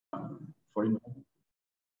for inviting.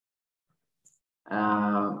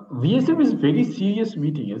 VSM is very serious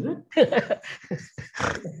meeting, is it?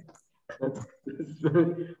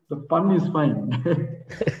 The fun is fine.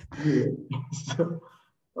 So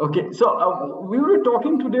we were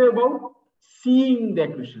talking today about seeing the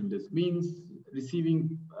accretion disk, means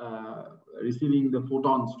receiving the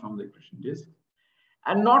photons from the accretion disk,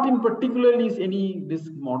 and not in particularly any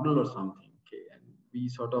disk model or something. Okay, and we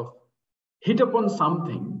sort of hit upon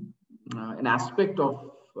something, an aspect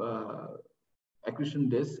of accretion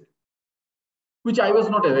disk, which I was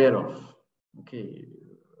not aware of. Okay,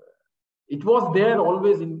 it was there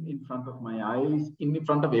always in front of my eyes, in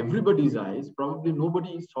front of everybody's eyes. Probably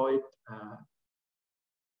nobody saw it,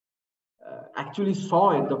 actually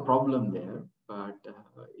saw it, the problem there, but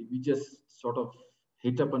we just sort of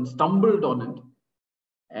hit up and stumbled on it.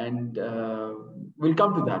 And we'll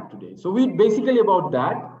come to that today. So we basically about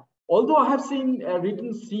that. Although I have seen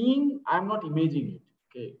written seeing, I'm not imaging it.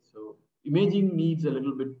 Okay, so imaging needs a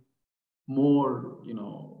little bit more,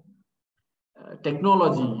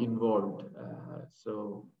 technology involved.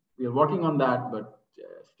 So we are working on that, but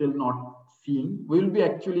still not seeing. We'll be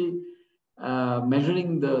actually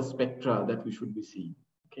measuring the spectra that we should be seeing.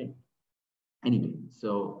 Okay. Anyway,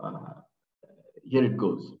 so here it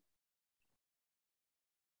goes.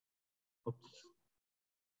 Oops.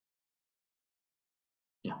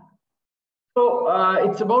 Yeah. So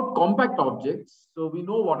it's about compact objects. So we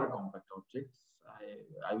know what are compact objects.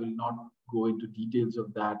 I will not go into details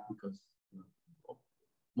of that because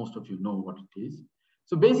most of you know what it is.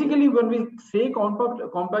 So basically, when we say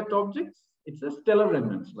compact objects, it's a stellar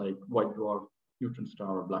remnants like white dwarf, neutron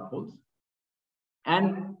star, or black holes.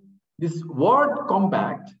 And this word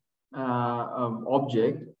compact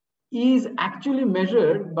object is actually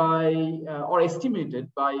measured by or estimated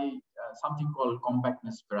by something called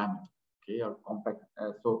compactness parameter. Okay, or compact.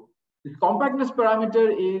 So this compactness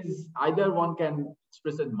parameter is either one can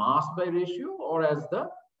express as mass by ratio, or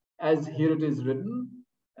as here it is written,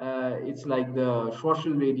 it's like the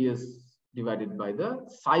Schwarzschild radius divided by the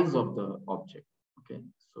size of the object. Okay,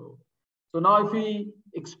 so now if we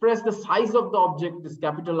express the size of the object, this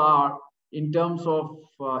capital R, in terms of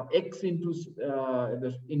x into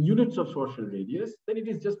in units of Schwarzschild radius, then it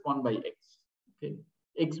is just 1 by x. Okay,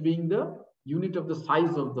 x being the unit of the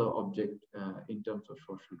size of the object in terms of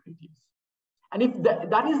Schwarzschild radius. And if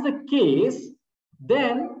that is the case,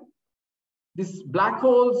 then these black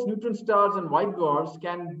holes, neutron stars, and white dwarfs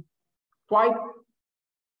can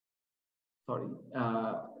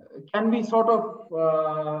can be sort of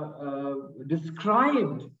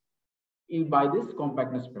described by this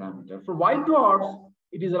compactness parameter. For white dwarfs,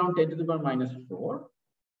 it is around 10 to the power minus 4.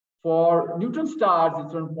 For neutron stars,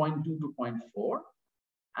 it's around 0.2 to 0.4.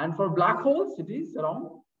 And for black holes, it is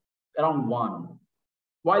around 1.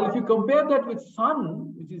 While if you compare that with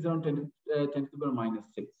sun, which is around 10 to the power minus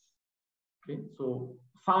 6. Okay, so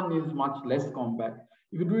sun is much less compact.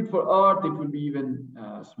 If you do it for Earth, it will be even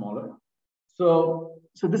smaller. So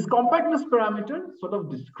this compactness parameter sort of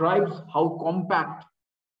describes how compact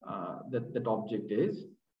that object is.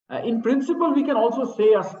 In principle, we can also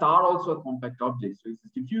say a star also a compact object. So it's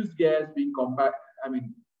a diffuse gas being compact,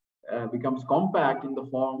 becomes compact in the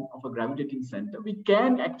form of a gravitating center. We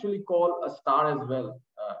can actually call a star as well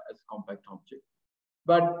as a compact object.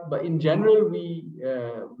 But in general,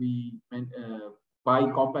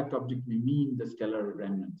 by compact object, we mean the stellar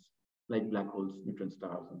remnants like black holes, neutron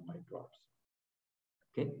stars, and white dwarfs.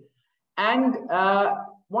 Okay, and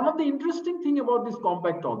one of the interesting thing about these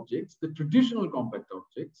compact objects, the traditional compact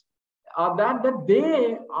objects, are that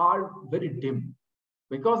they are very dim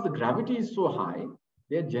because the gravity is so high.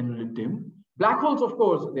 They are generally dim. Black holes, of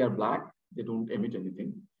course, they are black. They don't emit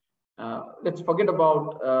anything. Let's forget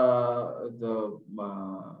about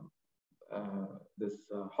this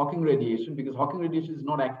Hawking radiation, because Hawking radiation is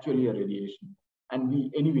not actually a radiation, and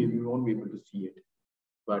we won't be able to see it.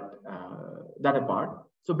 But that apart,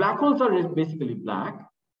 so black holes are basically black,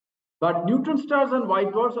 but neutron stars and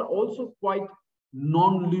white dwarfs are also quite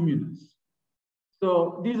non-luminous.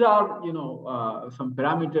 So these are, some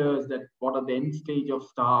parameters that what are the end stage of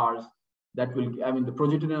stars that will, the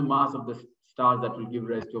projected mass of the stars that will give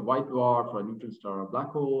rise to a white dwarf or a neutron star or a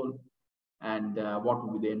black hole, and what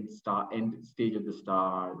will be the end stage of the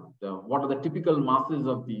star, what are the typical masses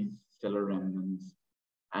of these stellar remnants,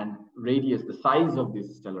 and radius, the size of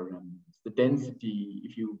these stellar remnants, the density,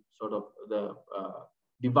 if you sort of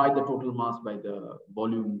divide the total mass by the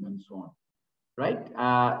volume and so on, right?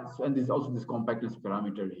 And there's also this compactness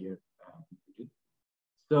parameter here.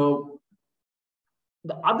 So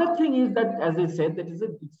the other thing is that, as I said,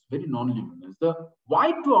 it's very non-luminous. The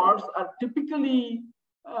white dwarfs are typically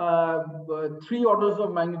 3 orders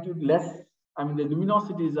of magnitude less. I mean, the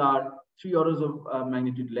luminosities are 3 orders of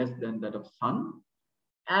magnitude less than that of sun.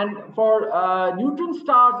 And for neutron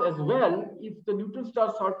stars as well, if the neutron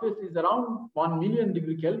star surface is around 1 million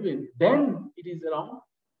degree Kelvin, then it is around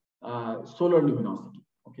solar luminosity.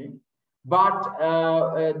 Okay, but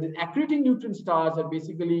the accreting neutron stars are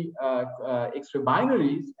basically X-ray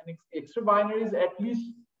binaries, and X-ray binaries at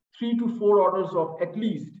least 3 to 4 orders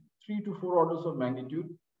of magnitude.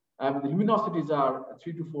 The luminosities are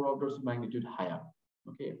 3 to 4 orders of magnitude higher.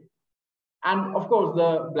 Okay, and of course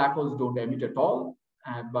the black holes don't emit at all,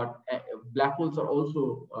 but black holes are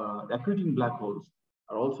also accreting black holes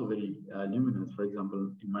are also very luminous. For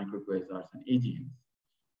example, in microquasars and AGNs.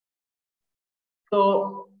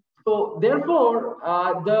 So therefore,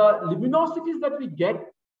 the luminosities that we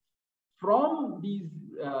get from these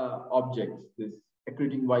objects, this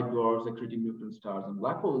accreting white dwarfs, accreting neutron stars, and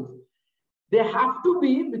black holes, they have to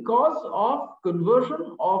be because of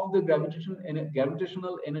conversion of the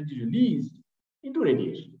gravitational energy released into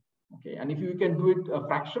radiation. Okay, and if you can do it a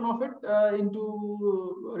fraction of it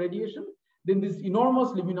into radiation, then these enormous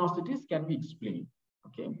luminosities can be explained.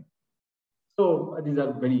 Okay, so these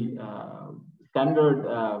are very standard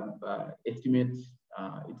estimates.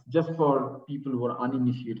 It's just for people who are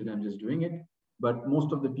uninitiated. I'm just doing it, but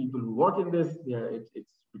most of the people who work in this, it's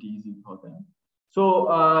pretty easy for them. So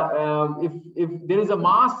if there is a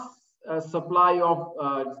mass supply of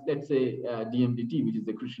let's say dMdt, which is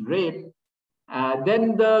the accretion rate,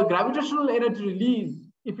 then the gravitational energy release,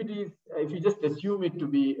 if you just assume it to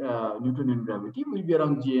be Newtonian gravity, will be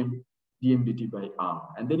around dMdt by r.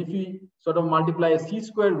 And then if we sort of multiply a c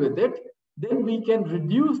square with it, then we can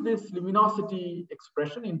reduce this luminosity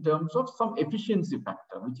expression in terms of some efficiency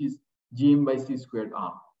factor, which is gm by c squared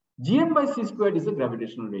r. Gm by c squared is a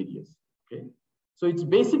gravitational radius. Okay, so it's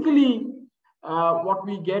basically what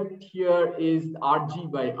we get here is Rg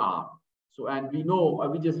by r. So, and we know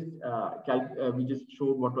we just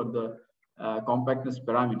showed what are the compactness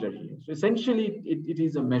parameter here. So essentially, it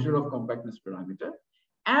is a measure of compactness parameter,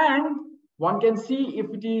 and one can see if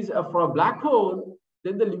it is for a black hole,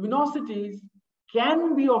 then the luminosities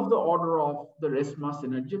can be of the order of the rest mass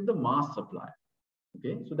energy of the mass supply.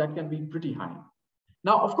 Okay, so that can be pretty high.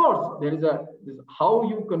 Now, of course, there is how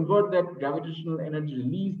you convert that gravitational energy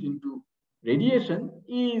released into radiation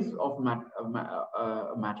is of a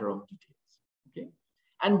matter of details. Okay,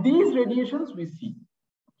 and these radiations we see.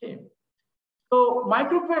 Okay, so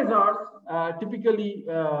microquasars typically,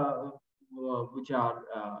 which are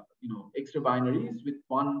X-ray binaries with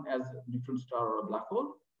one as a neutron star or a black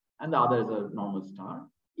hole, and the other is a normal star.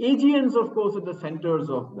 AGNs, of course, are the centers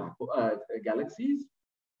of galaxies.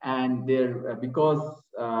 And there, because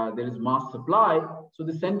there is mass supply, so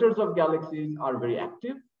the centers of galaxies are very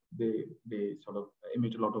active. They sort of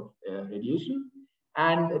emit a lot of radiation,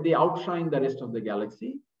 and they outshine the rest of the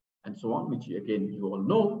galaxy, and so on, which again you all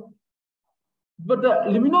know. But the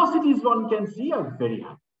luminosities one can see are very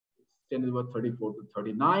high. It's 10⁻34 to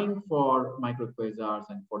 39 for microquasars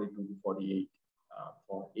and 42 to 48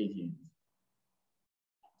 for AGNs.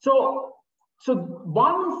 So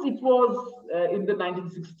once it was in the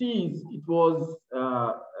 1960s, it was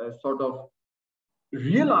sort of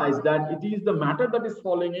realized that it is the matter that is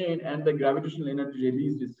falling in, and the gravitational energy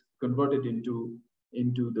released is converted into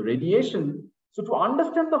the radiation. So to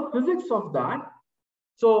understand the physics of that,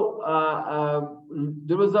 so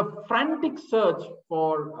there was a frantic search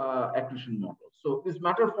for accretion models. So this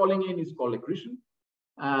matter falling in is called accretion,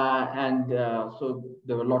 and so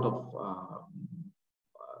there were a lot of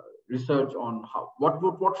research on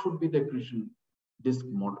what should be the accretion disk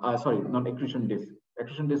model. Sorry, not accretion disk.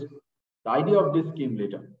 Accretion disk. The idea of disk came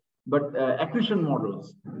later, but accretion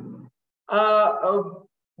models. Now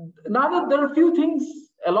there are a few things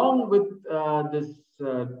along with this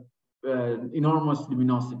enormous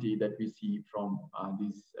luminosity that we see from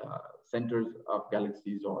these centers of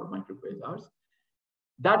galaxies or microquasars.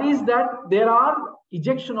 That is that there are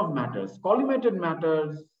ejection of matters. Collimated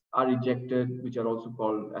matters are ejected, which are also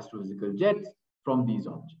called astrophysical jets from these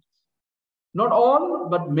objects. Not all,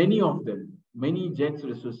 but many of them. Many jets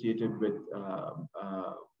are associated with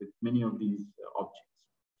many of these objects.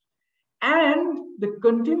 And the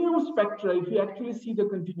continuum spectra, if you actually see the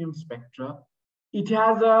continuum spectra, it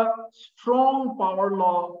has a strong power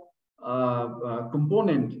law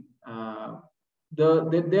component.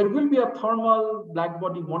 There will be a thermal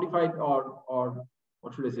blackbody modified or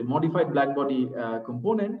what should I say, modified blackbody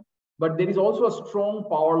component, but there is also a strong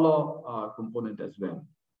power law component as well.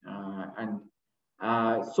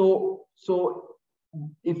 So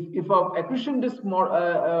if a accretion disk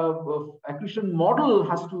accretion model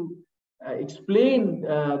has to explain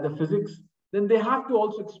the physics, then they have to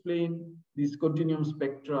also explain these continuum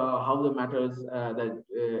spectra, how the matters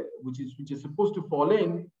which is supposed to fall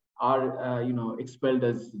in are expelled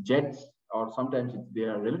as jets, or sometimes they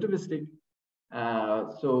are relativistic.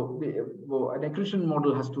 So an accretion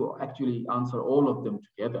model has to actually answer all of them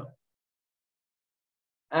together.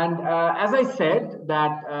 And as I said,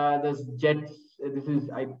 that there's jets. This is,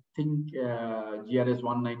 I think, GRS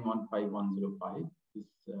 1915105. This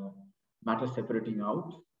matter separating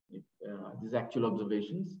out. These actual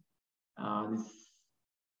observations. This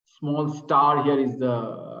small star here is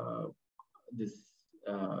the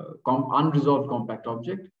unresolved compact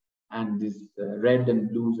object, and this red and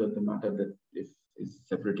blues are the matter that is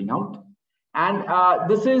separating out. And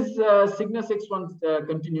this is Cygnus X1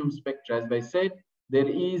 continuum spectra. As I said, there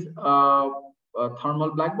is a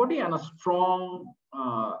thermal blackbody and a strong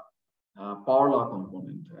power law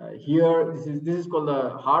component. Here, this is called the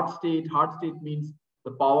hard state. Hard state means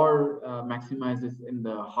the power maximizes in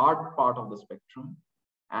the hard part of the spectrum,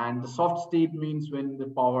 and the soft state means when the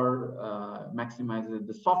power maximizes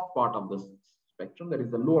the soft part of the spectrum. That is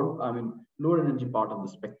the lower energy part of the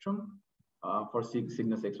spectrum for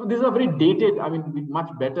Cygnus X1. These are very dated. With much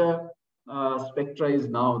better spectra is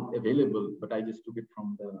now available, but I just took it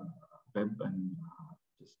from the web and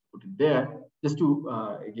just put it there just to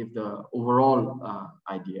give the overall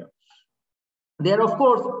idea. There, of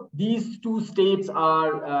course, these two states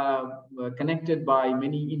are connected by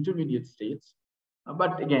many intermediate states,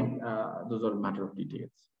 but again, those are a matter of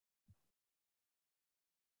details.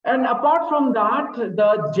 And apart from that,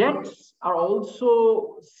 the jets are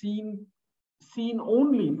also seen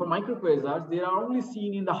only for microquasars. They are only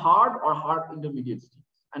seen in the hard or hard intermediate states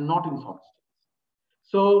and not in soft states.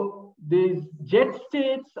 So these jet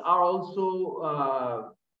states are also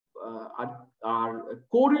are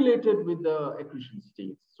correlated with the accretion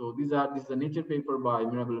states. So this is a Nature paper by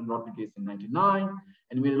Mirabel and Rodriguez in '99,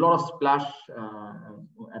 and we had a lot of splash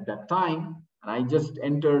at that time. And I just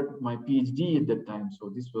entered my PhD at that time,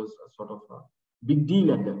 so this was a sort of a big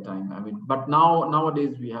deal at that time. But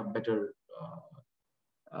nowadays we have better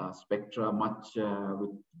spectra, much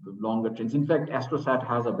with longer trends. In fact, AstroSat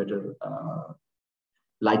has a better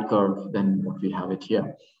light curve than what we have it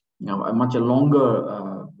here. A much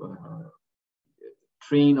longer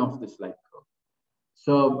train of this light curve.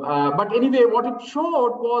 So, but anyway, what it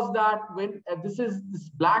showed was that when this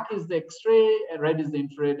black is the X-ray, red is the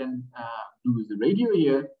infrared, and blue is the radio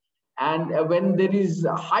here. And when there is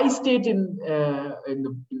a high state in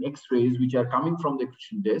X-rays which are coming from the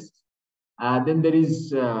accretion disks, then there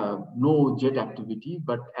is no jet activity.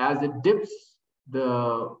 But as it dips,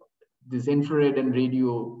 this infrared and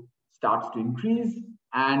radio starts to increase.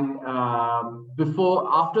 And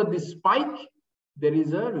after this spike, there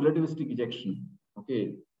is a relativistic ejection.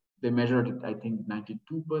 Okay, they measured it, I think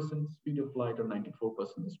 92% speed of light or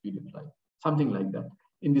 94% speed of light, something like that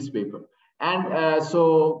in this paper. And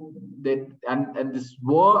so that this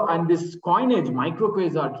coinage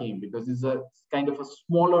microquasar came because it's a kind of a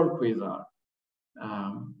smaller quasar.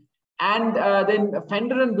 Then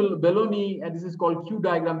Fender and Belloni, and this is called Q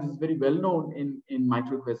diagram. This is very well known in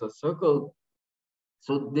microquasar circle.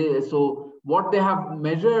 So what they have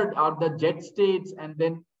measured are the jet states and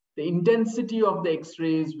then the intensity of the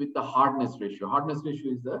X-rays with the hardness ratio. Hardness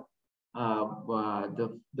ratio is the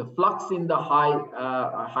flux in the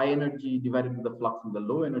high energy divided by the flux in the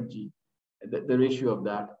low energy, the ratio of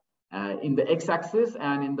that. In the x-axis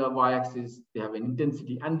and in the y-axis, they have an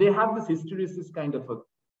intensity, and they have this hysteresis kind of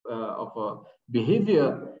a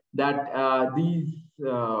behavior that these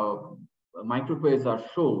microquasar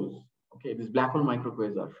shows. Okay, this black hole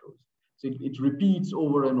microquasar shows. So it repeats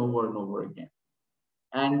over and over and over again.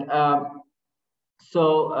 And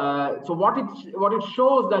so what it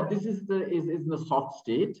shows that this is in the soft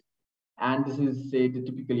state, and this is, say, the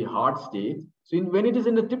typically hard state. So when it is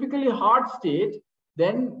in the typically hard state,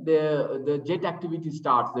 then the jet activity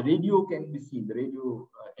starts. The radio can be seen. The radio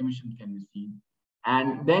emission can be seen,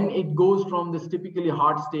 and then it goes from this typically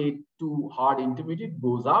hard state to hard intermediate,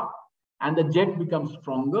 goes up, and the jet becomes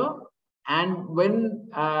stronger. And when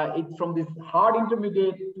it from this hard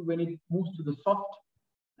intermediate to when it moves to the soft,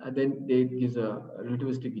 then there is a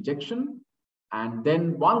relativistic ejection. And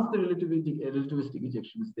then once the relativistic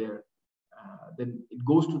ejection is there, then it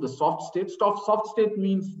goes to the soft state. Soft state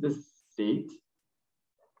means this state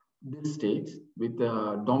with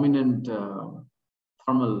a dominant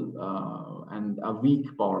thermal and a weak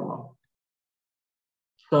power law.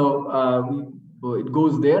 So it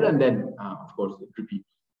goes there, and then of course it repeats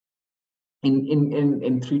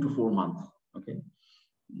in 3 to 4 months. Okay.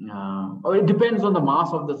 Or it depends on the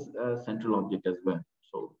mass of the central object as well.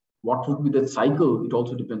 So what would be the cycle, it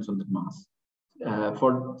also depends on the mass.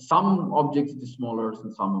 For some objects, it is smaller,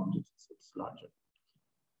 and some objects, it's larger.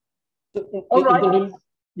 So, all right.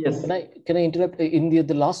 Yes. Can I interrupt in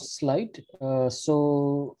the last slide?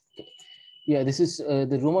 So, yeah, this is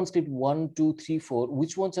the Roman script 1, 2, 3, 4.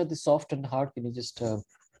 Which ones are the soft and hard? Can you just?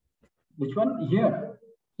 Which one here?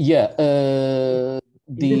 Yeah.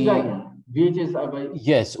 This diagram. VHS.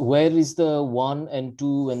 Yes. Where is the 1 and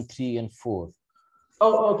 2 and 3 and 4?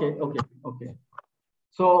 Oh, okay.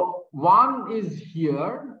 So 1 is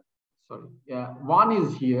here. Sorry. Yeah, 1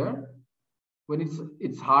 is here when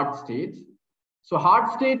it's hard state. So hard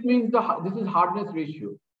state means this is hardness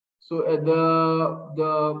ratio. So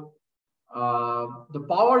the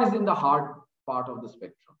power is in the hard part of the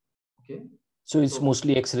spectrum. Okay. So it's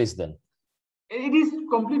mostly X-rays then. It is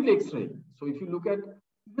completely X-ray. So if you look at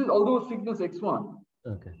this, although thickness X1.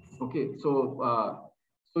 Okay. Okay.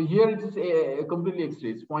 So here it is a completely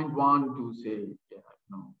X-rays, 0.1 to say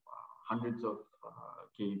hundreds of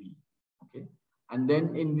keV. Okay. And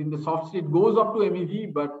then in the soft state it goes up to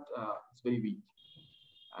MeV, but it's very weak.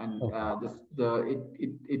 And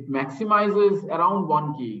it maximizes around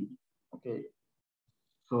 1 keV. Okay.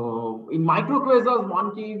 So in microquasars,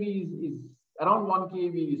 1 keV is around 1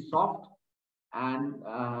 keV is soft, and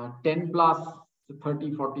 10 plus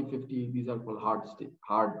 30, 40, 50, these are called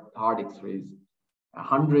hard X-rays.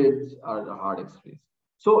 Hundreds are the hard X-rays.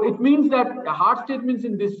 So it means that a hard state means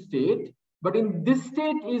in this state, but in this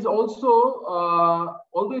state is also,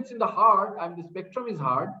 although it's in the hard and the spectrum is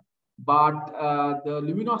hard, but the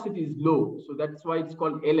luminosity is low. So that's why it's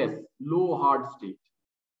called LS, low hard state.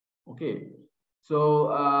 Okay. So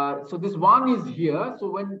so this 1 is here. So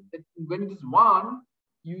when it is 1,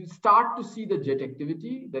 you start to see the jet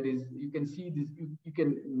activity. That is, you can see this. You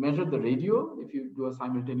can measure the radio if you do a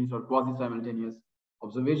simultaneous or quasi-simultaneous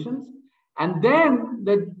observations, and then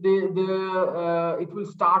it will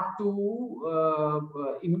start to.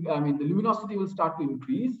 The luminosity will start to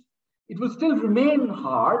increase. It will still remain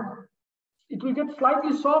hard. It will get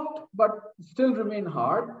slightly soft, but still remain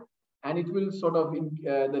hard. And it will sort of,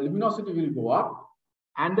 the luminosity will go up,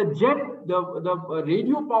 and the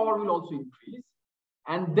radio power will also increase.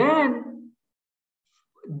 And then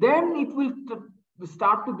it will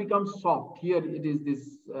start to become soft. Here it is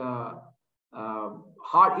this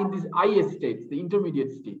hard in these IS states, the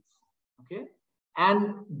intermediate states. Okay.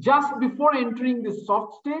 And just before entering the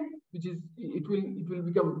soft state, which is, it will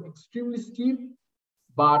become extremely steep,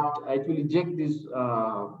 but it will eject this.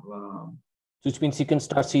 Which means you can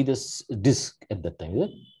start see this disk at that time, is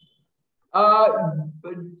it?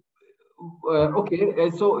 Okay,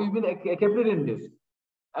 so even a Keplerian disk.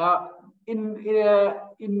 In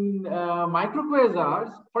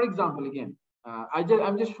microquasars, for example, again,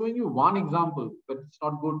 I'm just showing you one example, but it's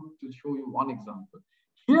not good to show you one example.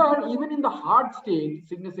 Here, even in the hard state,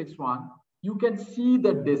 Cygnus X1, you can see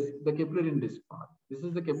the disk, the Keplerian disk part. This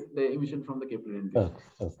is the emission from the Keplerian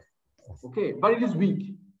disk. Okay, but it is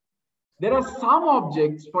weak. There are some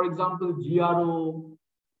objects, for example, GRO,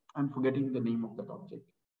 I'm forgetting the name of that object.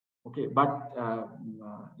 Okay, but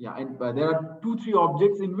yeah, and there are 2-3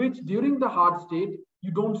 objects in which during the hard state,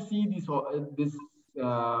 you don't see this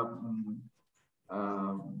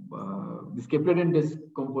Keplerian disk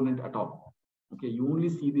component at all. Okay, you only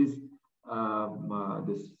see this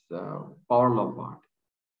power law part.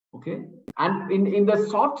 Okay, and in the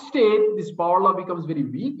soft state, this power law becomes very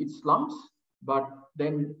weak, it slumps, but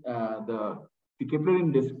then the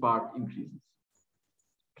Keplerian disk part increases.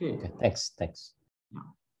 Okay. Thanks. Yeah.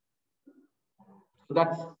 So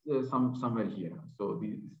that's somewhere here. So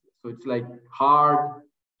it's like hard,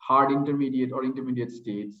 intermediate or intermediate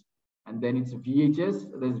states, and then it's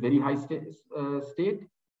VHS. There's very high state,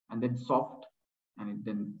 and then soft, and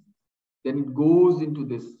then it goes into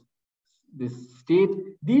this state.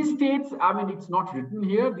 These states, I mean, it's not written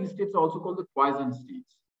here. These states are also called the quiescent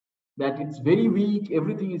states. That it's very weak.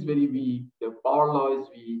 Everything is very weak. The power law is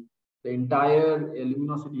weak. The entire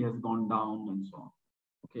luminosity has gone down, and so on.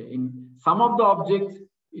 Okay, in some of the objects,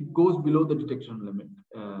 it goes below the detection limit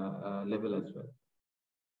level as well.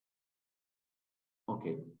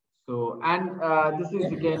 Okay, so and this is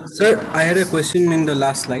again. Sir, I had a question in the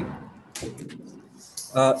last slide.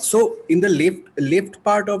 So in the left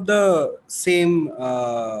part of the same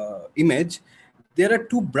image, there are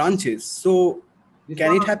 2 branches. So this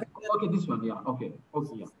can one, it happen? Okay, this one, yeah. Okay,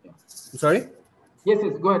 yeah. Sorry. Yes,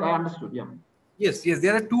 go ahead. I understood. Yeah. Yes.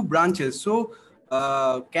 There are 2 branches. So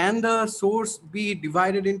can the source be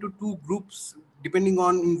divided into 2 groups depending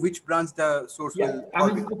on in which branch the source will? I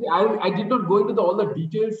mean, okay, I did not go into all the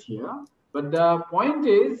details here, but the point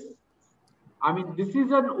is, I mean, this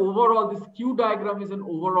is an overall, this Q diagram is an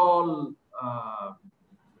overall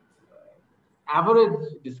average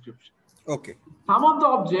description. Okay. Some of the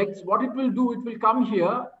objects, what it will do, it will come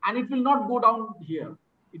here and it will not go down here.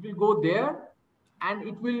 It will go there and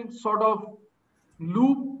it will sort of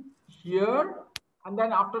loop here, and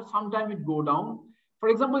then after some time it go down. For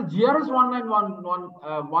example, GRS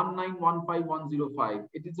 1915105,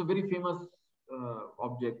 it is a very famous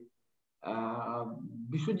object.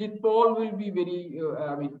 Bishwajit Paul will be very,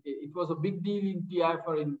 I mean, it was a big deal in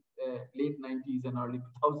TIFR in late 90s and early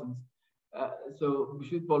 2000s. So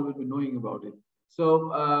Bishwajit Paul will be knowing about it.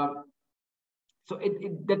 So,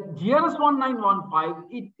 that GRS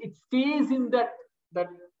 1915, it stays in that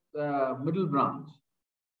middle branch.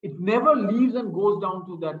 It never leaves and goes down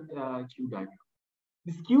to that Q diagram.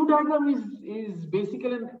 This Q diagram is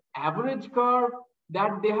basically an average curve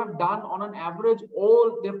that they have done on an average.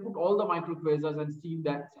 They've put all the microquasars and seen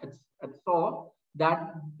that and saw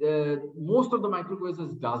that most of the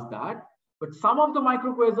microquasars does that, but some of the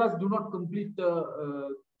microquasars do not complete the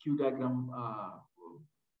Q diagram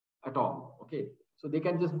at all. Okay, so they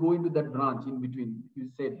can just go into that branch in between. You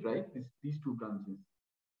said, right? These two branches.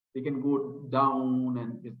 They can go down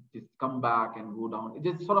and just come back and go down. It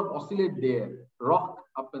just sort of oscillate there, rock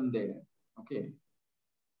up and there. Okay.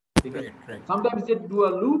 Right. Sometimes they do a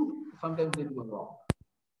loop, sometimes they do a rock.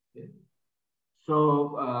 Okay.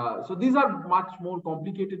 So, so these are much more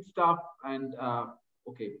complicated stuff, and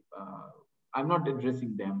okay, I'm not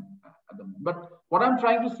addressing them at the moment. But what I'm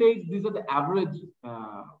trying to say is these are the average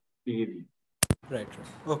behavior. Right.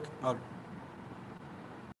 Okay.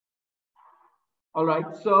 All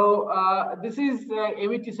right. So this is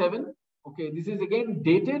MET7. Okay, this is again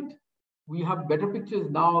dated. We have better pictures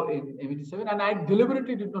now in MET7, and I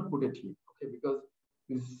deliberately did not put it here. Okay, because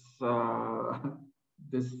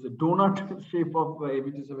this donut shape of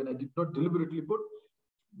MET7 I did not deliberately put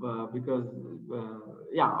because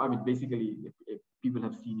yeah, I mean basically if people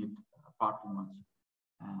have seen it far too much.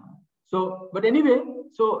 So, but anyway,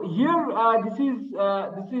 so here this is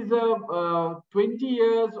a 20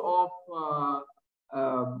 years of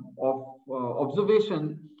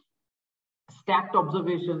observation, stacked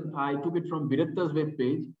observation. I took it from Biratta's web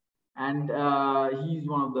page, and he's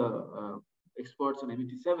one of the experts on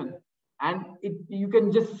MET7. And you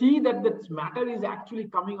can just see that this matter is actually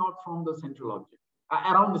coming out from the central object,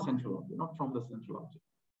 around the central object, not from the central object.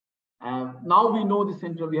 Now we know the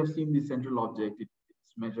central, we have seen the central object. It's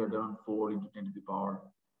measured around 4 into 10 to the power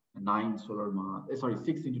 9 solar mass, sorry,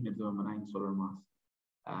 6 into 10 to the power 9 solar mass.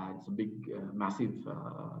 It's a big, massive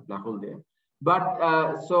black hole there.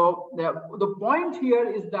 But so the point here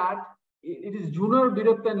is that it is Junior,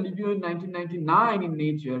 Biratta, and Livio in 1999 in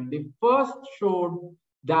Nature. They first showed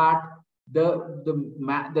that the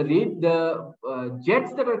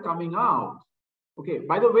jets that are coming out. Okay.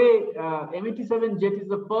 By the way, MET7 jet is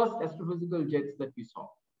the first astrophysical jets that we saw.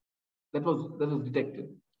 That was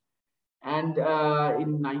detected, and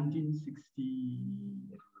in 1918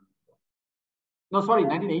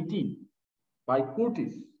 by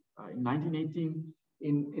Curtis. In 1918,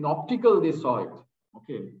 in optical they saw it.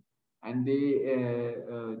 Okay, and they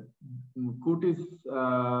Curtis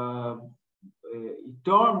he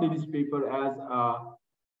termed in his paper as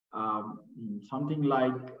something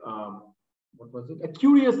like what was it? A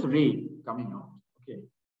curious ray coming out. Okay,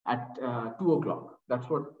 at 2 o'clock. That's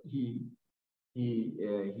what he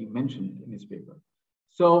mentioned in his paper.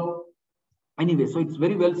 So anyway, so it's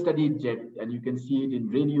very well studied jet, and you can see it in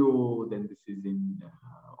radio. Then this is in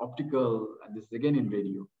optical, and this is again in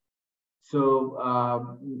radio. So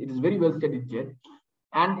it is very well studied jet,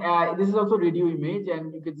 and this is also radio image,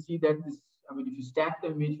 and you can see that this. I mean, if you stack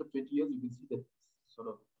the image for 20 years, you can see that sort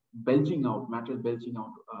of belching out, matter belching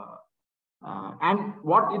out. And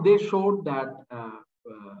what they showed that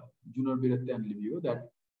Junior, Biratta, and Livio, that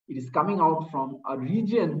it is coming out from a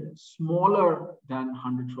region smaller than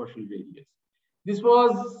 100 Schwarzschild radius. This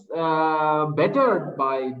was bettered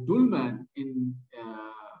by Dullman in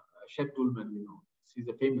Shep Dullman. You know, he's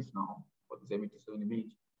a famous now for this MET7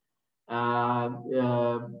 image.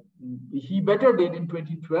 He bettered it in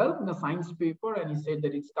 2012 in a science paper, and he said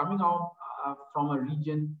that it's coming out from a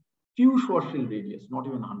region few Schwarzschild radius, not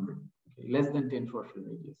even 100, okay, less than 10 Schwarzschild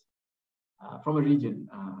radius, from a region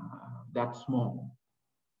that small.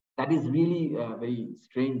 That is really very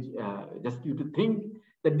strange. Just you to think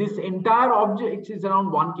that this entire object is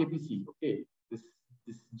around 1 kpc. Okay, this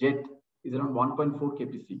jet is around 1.4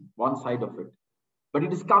 kpc, one side of it, but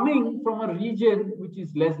it is coming from a region which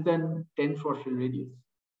is less than 10 Schwarzschild radius.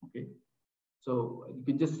 Okay, so you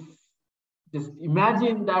can just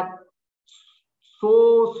imagine that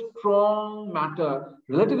so strong matter,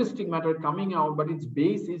 relativistic matter coming out, but its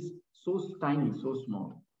base is so tiny, so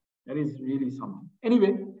small. That is really something.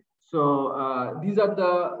 Anyway, so these are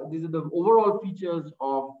the overall features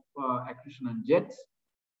of accretion and jets,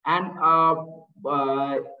 and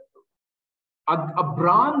a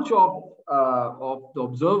branch of the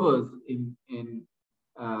observers in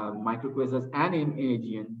microquasars and in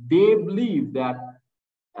AGN, they believe that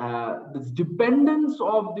this dependence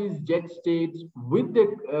of these jet states with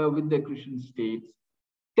the accretion states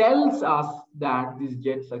tells us that these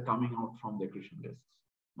jets are coming out from the accretion disks.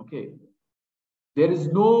 Okay, there is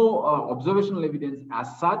no observational evidence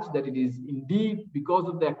as such that it is indeed because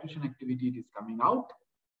of the accretion activity it is coming out,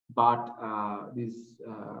 but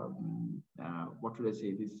what should I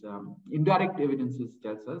say? This indirect evidences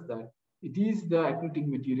tells us that it is the accreting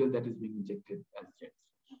material that is being injected as jets.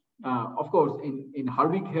 Of course, in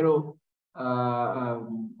Hurwig-Hero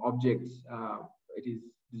objects, it is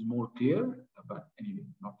more clear, but anyway,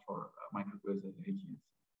 not for microquasar regions.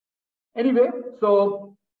 Anyway,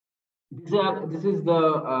 so this is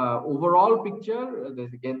the overall picture.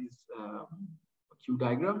 There's again this Q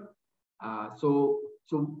diagram. So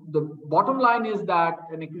the bottom line is that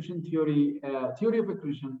an accretion theory of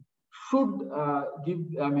accretion should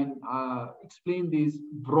explain these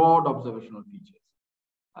broad observational features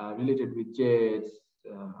related with jets.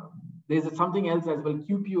 There's something else as well,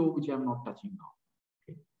 QPO, which I'm not touching now.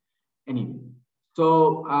 Okay. Anyway,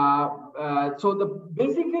 so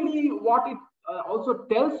basically what it also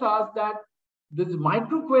tells us that these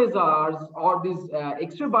microquasars or these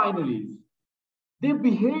extra binaries, they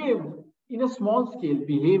behave in a small scale,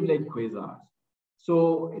 behave like quasars.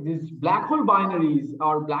 So these black hole binaries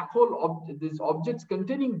or these objects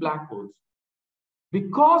containing black holes,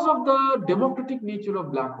 because of the democratic nature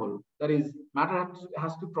of black hole, that is, matter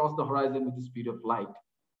has to cross the horizon with the speed of light,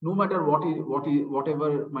 no matter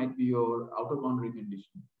whatever might be your outer boundary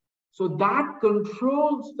condition. So that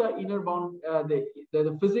controls the inner bound,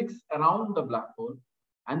 the physics around the black hole,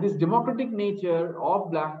 and this democratic nature of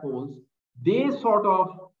black holes, they sort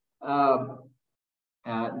of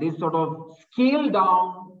scale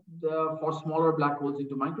down for smaller black holes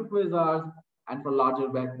into microquasars and for larger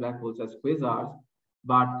black holes as quasars.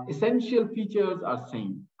 But essential features are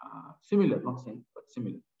similar, not same, but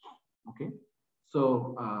similar. Okay,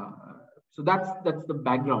 so that's the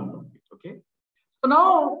background of it. Okay, so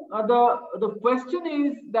now the question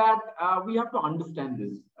is that we have to understand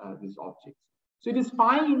these objects. So it is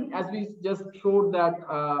fine, as we just showed that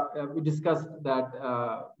we discussed that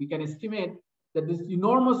we can estimate that these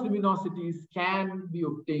enormous luminosities can be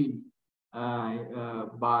obtained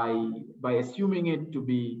by assuming it to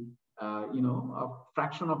be a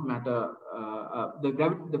fraction of matter,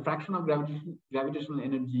 the fraction of gravitational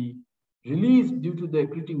energy released due to the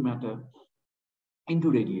accreting matter into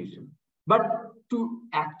radiation. But to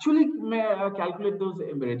actually calculate those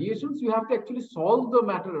radiations, you have to actually solve the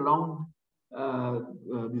matter around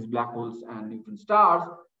these black holes and neutron stars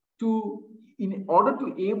in order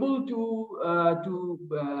to able to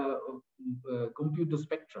compute the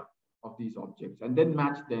spectra of these objects and then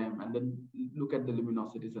match them and then look at the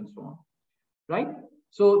luminosities and so on, right?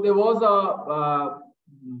 So there was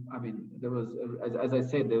as I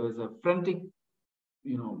said, there was a frantic,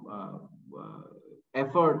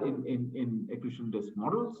 effort in accretion disk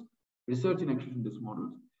models, research in accretion disk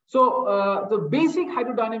models. So the basic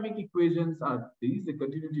hydrodynamic equations are these: the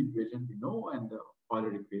continuity equation we know and the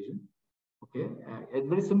Euler equation. Okay, a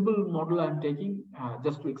very simple model I'm taking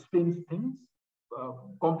just to explain things.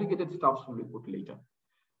 Complicated stuff will be put later.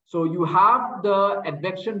 So you have the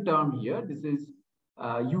advection term here. This is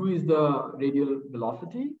u is the radial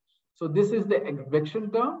velocity. So this is the advection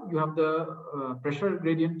term. You have the pressure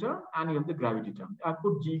gradient term and you have the gravity term. I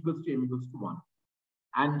put G equals to M equals to 1.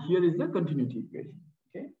 And here is the continuity equation.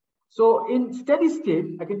 Okay. So in steady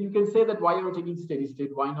state, you can say that why are we taking steady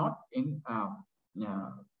state? Why not in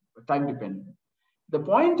time dependent? The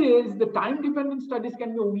point is the time dependent studies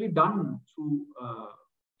can be only done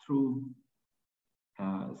through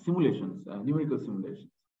simulations, numerical simulations.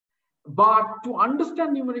 But to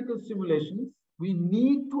understand numerical simulations, we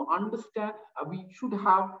need to understand, we should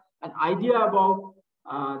have an idea about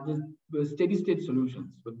the steady state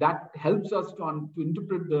solutions. But that helps us to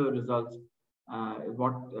interpret the results,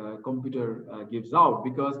 what computer gives out,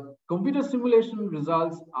 because computer simulation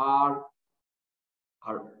results are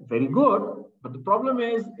very good. But the problem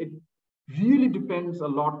is it really depends a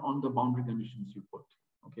lot on the boundary conditions you put.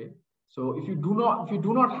 Okay. So if you do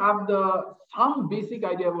not have some basic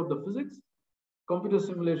idea about the physics, computer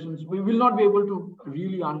simulations, we will not be able to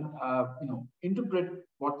really interpret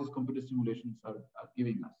what these computer simulations are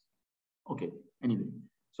giving us. Okay. Anyway,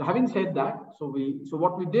 so having said that, so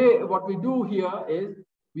what we do here is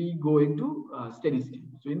we go into steady state.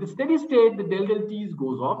 So in the steady state, the del del T's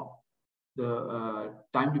goes off, the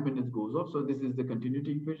time dependence goes off. So this is the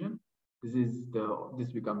continuity equation.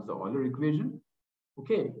 This becomes the Euler equation.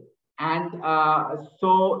 Okay. And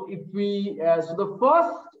so if we so the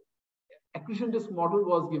first accretion disk model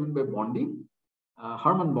was given by Bondi,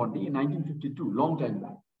 Hermann Bondi in 1952, long time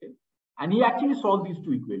back. Okay? And he actually solved these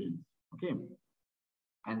two equations. Okay.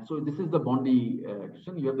 And so this is the Bondi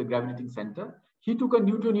accretion. You have the gravitating center. He took a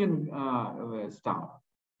Newtonian star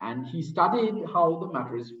and he studied how the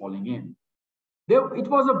matter is falling in. It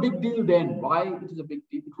was a big deal then. Why it is a big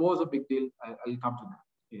deal? It was a big deal. I'll come to that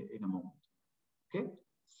in a moment. Okay.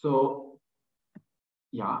 So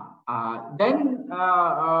yeah, then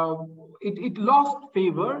it lost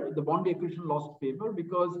favor. The Bondi accretion lost favor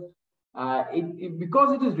because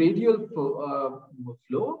because it is radial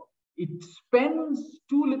flow. It spends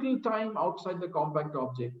too little time outside the compact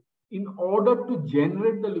object in order to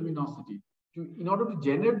generate the luminosity. In order to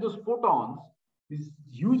generate those photons, this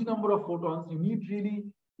huge number of photons, you need really,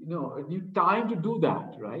 need time to do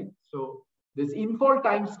that, right? So this infall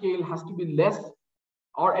time scale has to be less,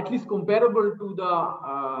 or at least comparable to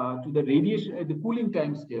the radiation, the cooling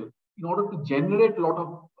time scale, in order to generate a lot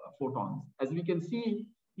of photons. As we can see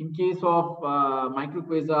in case of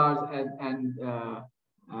microquasars and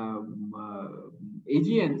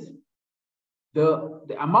AGNs,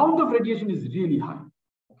 the amount of radiation is really high.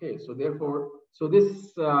 Okay, so therefore,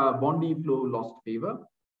 this Bondi flow lost favor.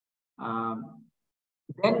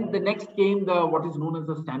 Then the next came what is known as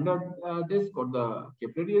the standard disk, or the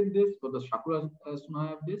Keplerian disk, or the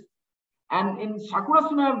Shakura-Sunayev disk. And in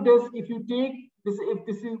Shakura-Sunayev disk, if you take this,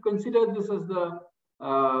 if you consider this as the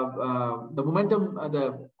momentum,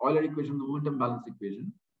 the Euler equation, the momentum balance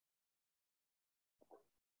equation,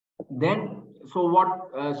 then so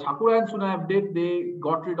what Shakura and Sunayev did, they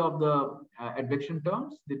got rid of the advection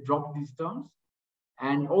terms. They dropped these terms,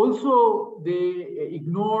 and also they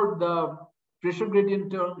ignored the pressure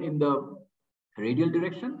gradient term in the radial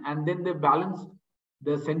direction, and then they balanced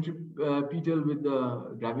the centripetal with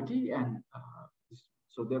the gravity, and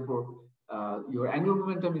so therefore your angular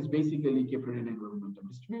momentum is basically Keplerian angular momentum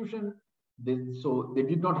distribution. So they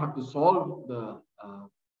did not have to solve the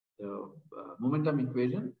momentum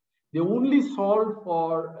equation. They only solved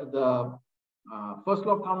for the first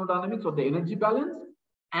law of thermodynamics, or the energy balance,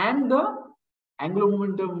 and the angular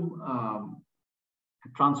momentum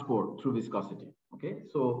transport through viscosity. Okay,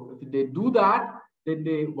 so if they do that, then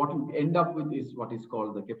what you end up with is what is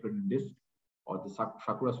called the Keplerian disk, or the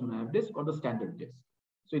Shakura-Sunayev disk, or the standard disk.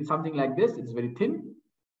 So it's something like this. It's very thin,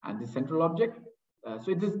 and the central object.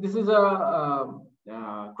 So this is a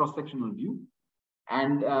cross-sectional view,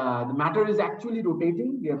 and the matter is actually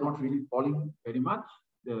rotating. We are not really falling very much.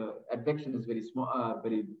 The advection is very small.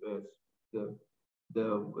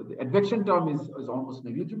 The advection term is almost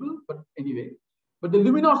negligible. But anyway, but the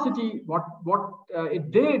luminosity, what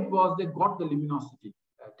it did was they got the luminosity,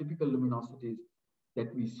 typical luminosities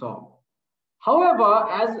that we saw. However,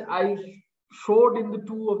 as I showed in the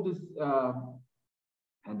two of this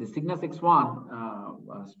and the Cygnus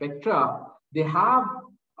X1 spectra, they have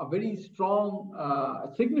a very strong,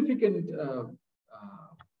 significant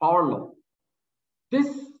power law. This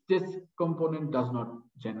component does not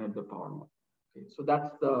generate the power law. Okay, so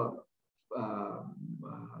that's the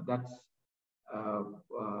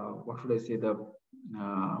what should I say?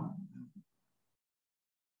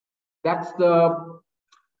 That's the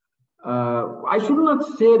I should not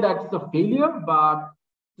say that's a failure, but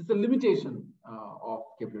it's a limitation of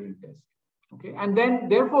Keplerian disk. Okay, and then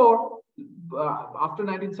therefore, after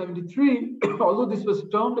 1973, although this was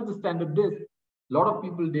termed as the standard disk, a lot of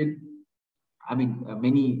people did,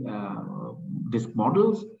 many disk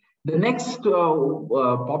models. The next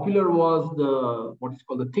popular was what is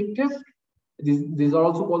called the thick disk. These are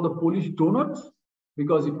also called the Polish donuts,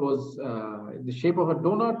 because it was the shape of a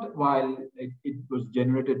donut, while it was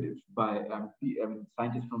generated by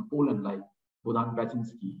scientists from Poland like Bohdan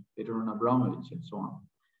Paczynski, Peteron Abramovich, and so on.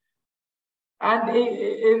 And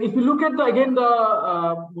if you look at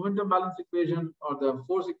the momentum balance equation, or the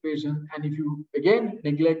force equation, and if you again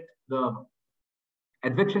neglect the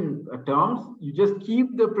advection terms, you just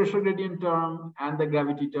keep the pressure gradient term and the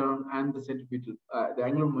gravity term and the centripetal, the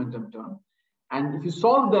angular momentum term. And if you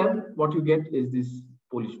solve them, what you get is these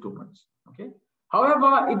Polish donuts. Okay.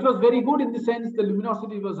 However, it was very good in the sense the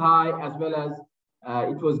luminosity was high, as well as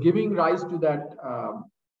it was giving rise to that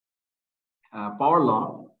power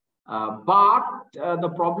law. But the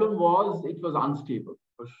problem was it was unstable.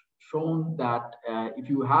 It was shown that if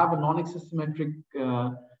you have a non-axisymmetric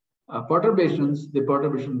perturbations, the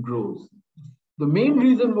perturbation grows. The main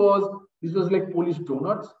reason was this was like Polish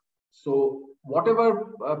donuts. So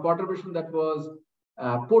whatever perturbation that was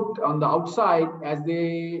put on the outside, as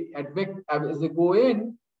they go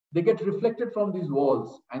in, they get reflected from these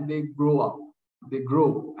walls and they grow up. They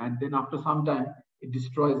grow, and then after some time, it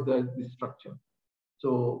destroys the structure.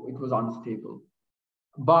 So it was unstable.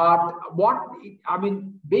 But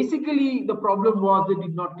basically the problem was they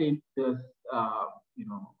did not take the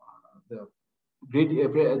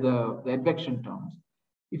advection terms.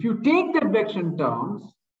 If you take the advection terms,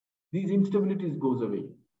 these instabilities goes away.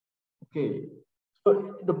 Okay.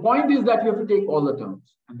 So the point is that you have to take all the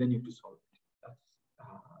terms and then you have to solve it.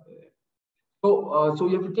 So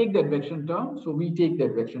you have to take the advection terms. So we take the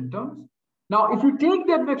advection terms. Now, if you take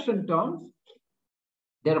the advection terms,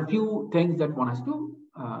 there are a few things that one has to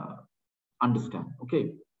understand.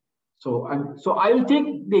 Okay. So I will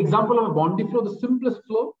take the example of a Bondi flow, the simplest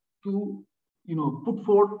flow, to put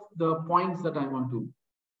forth the points that I want to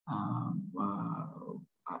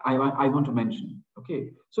I want to mention.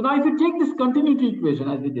 Okay. So now if you take this continuity equation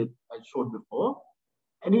as I showed before,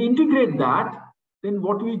 and you integrate that, then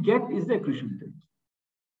what we get is the accretion rate.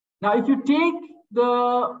 Now, if you take the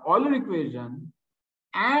Euler equation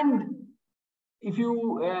and if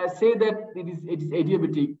you say that it is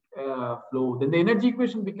adiabatic flow, then the energy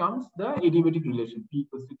equation becomes the adiabatic relation, P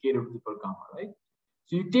equals to K root per gamma, right?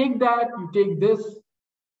 So you take that, you take this,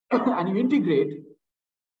 and you integrate,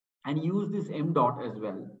 and use this m dot as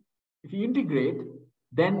well. If you integrate,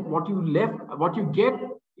 then what you get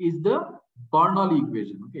is the Bernoulli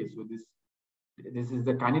equation. Okay, so this is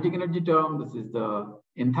the kinetic energy term, this is the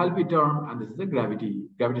enthalpy term, and this is the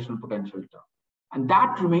gravitational potential term. And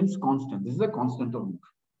that remains constant. This is a constant of motion.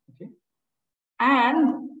 Okay.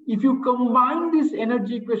 And if you combine this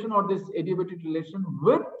energy equation or this adiabatic relation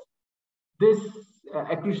with this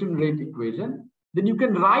accretion rate equation, then you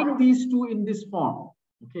can write these two in this form.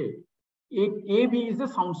 Okay. AB is the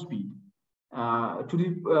sound speed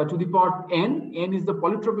to the power n. N is the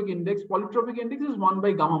polytropic index. Polytropic index is 1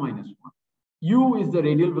 by gamma minus 1. U is the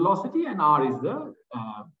radial velocity and R is the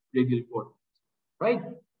radial coordinates. Right.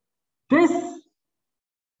 This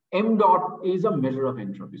m dot is a measure of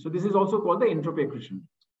entropy. So this is also called the entropy accretion.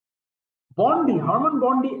 Hermann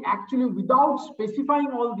Bondi actually, without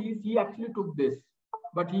specifying all these, he actually took this,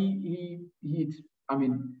 but his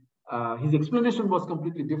explanation was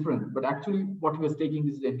completely different. But actually, what he was taking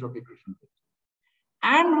is the entropy accretion rate.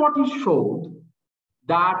 And what he showed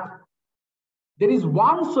that there is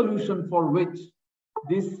one solution for which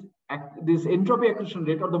this entropy accretion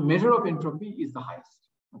rate or the measure of entropy is the highest.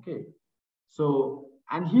 Okay, so.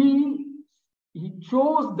 And he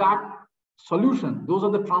chose that solution. Those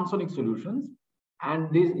are the transonic solutions.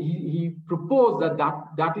 And he proposed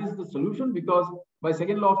that is the solution because by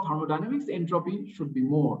second law of thermodynamics, entropy should be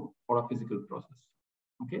more for a physical process.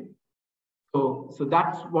 Okay. So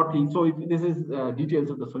that's what this is details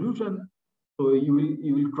of the solution. So you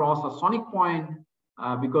will cross a sonic point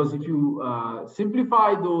because if you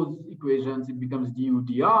simplify those equations, it becomes du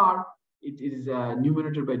dr. It is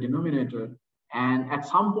numerator by denominator. And at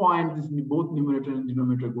some point, both numerator and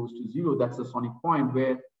denominator goes to 0. That's the sonic point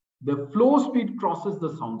where the flow speed crosses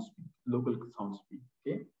the sound speed, local sound speed.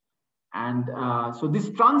 Okay, and so this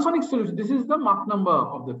transonic solution, this is the Mach number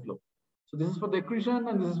of the flow. So this is for the accretion,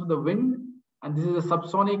 and this is for the wind, and this is a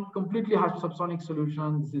subsonic, completely subsonic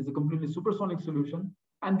solution. This is a completely supersonic solution,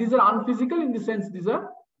 and these are unphysical in the sense these are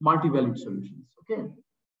multi-valued solutions. Okay.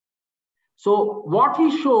 So what he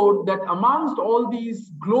showed that amongst all these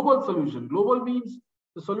global solutions, global means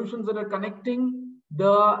the solutions that are connecting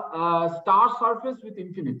the star surface with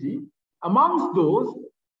infinity, amongst those,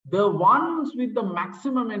 the ones with the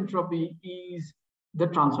maximum entropy is the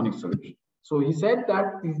transonic solution. So he said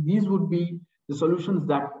that these would be the solutions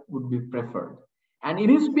that would be preferred. And in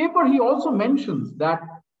his paper, he also mentions that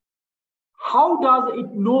how does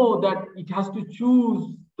it know that it has to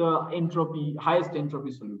choose the highest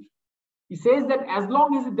entropy solution? He says that as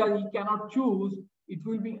long as he cannot choose, it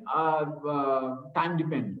will be time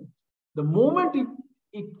dependent. The moment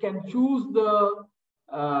it can choose the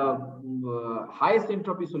highest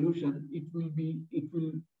entropy solution, it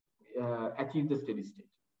will achieve the steady state.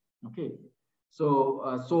 Okay,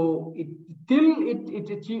 so it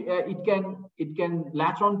can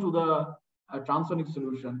latch on to the transonic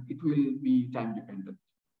solution. It will be time dependent.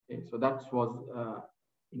 Okay, so that was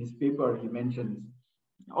in his paper he mentions.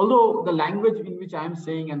 Although the language in which I am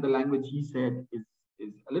saying and the language he said is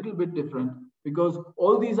a little bit different because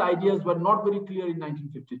all these ideas were not very clear in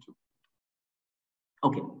 1952.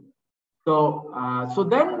 Okay, so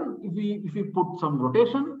then if we put some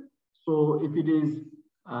rotation, so if it is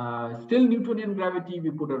Still Newtonian gravity,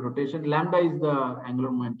 we put a rotation. Lambda is the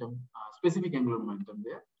angular momentum, specific angular momentum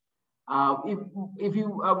there.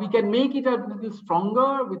 We can make it a little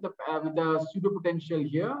stronger with a pseudo potential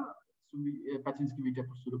here, so Paczynski-Witten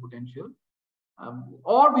pseudo potential,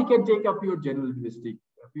 or we can take a purely generativistic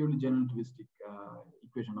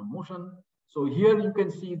equation of motion. So here you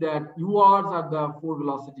can see that URs are the four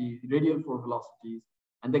velocities, radial four velocities,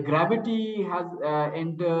 and the gravity has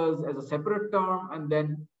enters as a separate term, and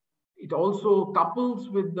then it also couples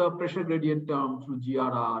with the pressure gradient term through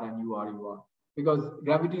GRR and UR, because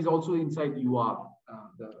gravity is also inside UR,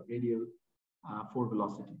 the radial four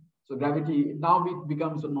velocity. So gravity, now it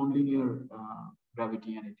becomes a nonlinear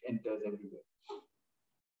gravity and it enters everywhere.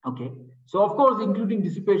 Okay, so of course, including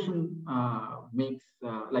dissipation makes,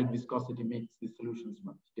 like viscosity makes these solutions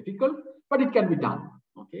much difficult, but it can be done.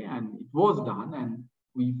 Okay, and it was done, and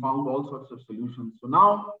we found all sorts of solutions. So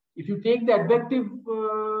now, if you take the advective,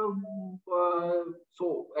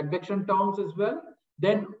 so advection terms as well,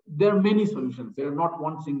 then there are many solutions. There are not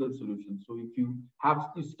one single solution. So if you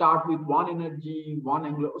have to start with one energy, one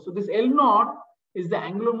angular, so this L naught is the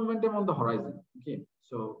angular momentum on the horizon. Okay,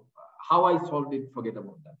 so how I solved it, forget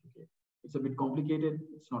about that. Okay, it's a bit complicated.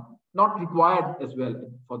 It's not required as well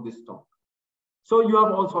for this talk. So you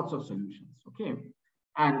have all sorts of solutions. Okay,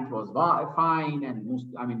 and it was fine. And most,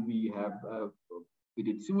 I mean, we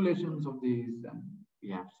did simulations of this, and we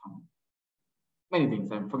have many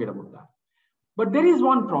things. I forget about that. But there is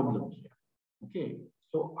one problem here. Okay,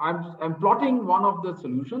 so I'm plotting one of the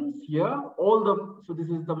solutions here. So this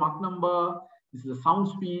is the Mach number. This is the sound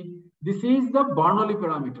speed. This is the Bernoulli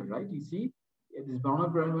parameter, right? You see, this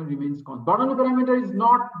Bernoulli parameter remains constant. Bernoulli parameter is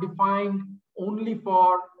not defined only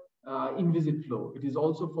for inviscid flow. It is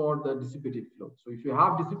also for the dissipative flow. So if you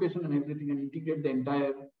have dissipation and everything and integrate the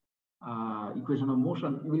entire equation of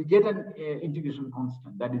motion, you will get an integration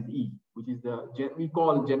constant, that is E, which is we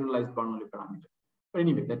call generalized Bernoulli parameter. But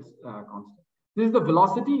anyway, that's constant. This is the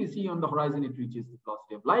velocity. You see on the horizon, it reaches the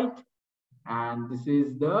velocity of light. And this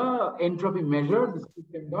is the entropy measure. This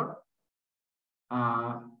system dot.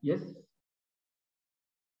 Yes.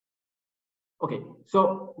 Okay.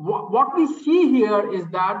 So what we see here is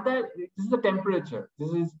that this is the temperature.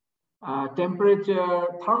 This is temperature,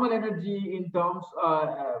 thermal energy in terms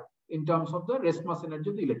of the rest mass energy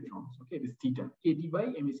of the electrons. Okay, this theta, kT by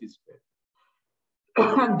mec squared.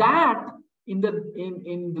 And that in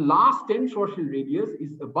the last 10 Schwarzschild radius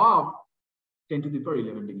is above 10 to the power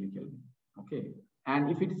 11 degree Kelvin. Okay, and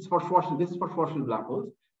if it is for Schwarzschild, this is for Schwarzschild black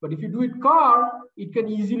holes. But if you do it Kerr, it can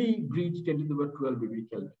easily reach 10 to the power 12 degree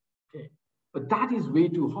Kelvin. Okay, but that is way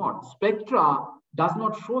too hot. Spectra does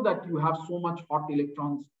not show that you have so much hot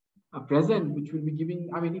electrons present, which will be giving.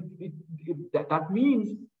 I mean, that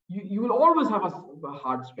means you will always have a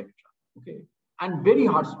hard spectra. Okay, and very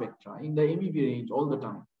hard spectra in the MeV range all the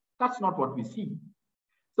time. That's not what we see.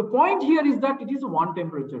 The point here is that it is a one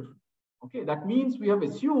temperature. Okay, that means we have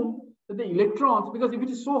assumed that the electrons, because if it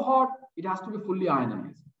is so hot, it has to be fully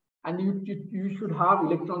ionized, and you should have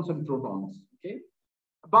electrons and protons. Okay,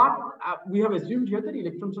 but we have assumed here that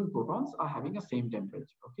electrons and protons are having the same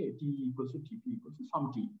temperature. Okay, T equals to Tp equals to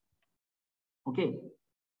some T. Okay,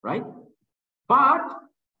 right? But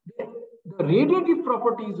the radiative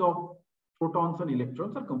properties of protons and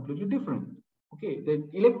electrons are completely different. Okay, the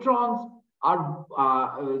electrons are,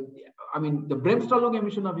 I mean, the Bremsstrahlung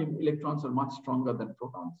emission of electrons are much stronger than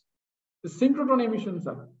protons. The synchrotron emissions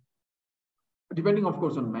are, depending of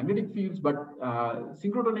course on magnetic fields, but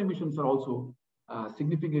synchrotron emissions are also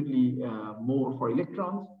significantly more for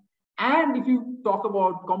electrons. And if you talk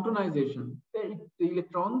about Comptonization, the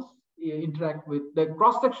electrons interact with, the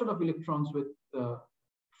cross-section of electrons with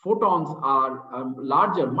photons are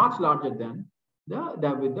larger, much larger than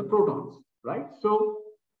with the protons, right? So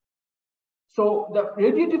the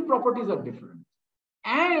radiative properties are different.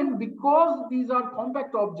 And because these are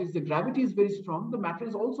compact objects, the gravity is very strong, the matter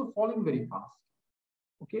is also falling very fast.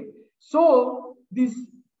 Okay, so the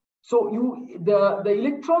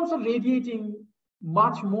electrons are radiating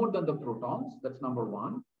much more than the protons. That's number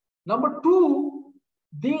one. Number two,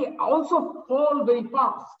 they also fall very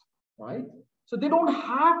fast, right? So they don't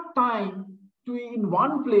have time to, in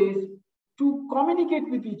one place, to communicate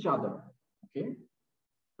with each other. Okay,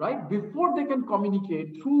 right? Before they can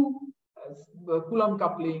communicate through Coulomb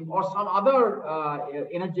coupling or some other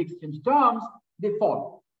energy exchange terms, they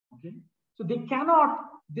fall. Okay, so they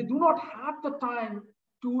do not have the time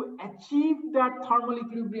to achieve that thermal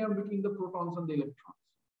equilibrium between the protons and the electrons.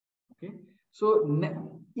 Okay, so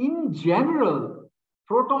in general,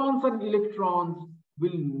 protons and electrons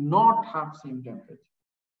will not have same temperature.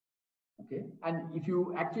 Okay, and if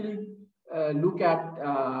you actually look at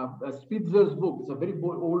Spitzer's book. It's a very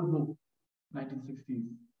old book, 1960s,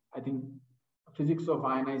 I think, Physics of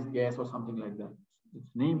Ionized Gas or something like that,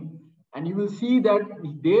 its name. And you will see that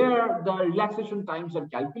there the relaxation times are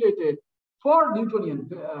calculated for Newtonian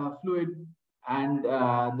fluid, and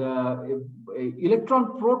the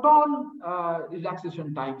electron-proton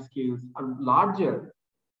relaxation time scales are larger,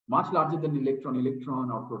 much larger than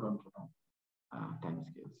electron-electron or proton-proton time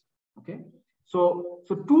scales. Okay, so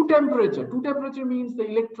two temperature means the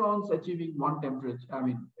electrons achieving one temperature, I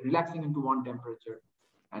mean relaxing into one temperature,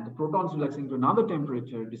 and the protons relaxing to another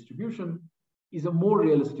temperature distribution is a more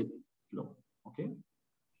realistic flow. Okay,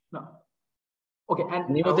 now. Okay, and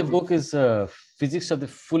the name of the book is Physics of the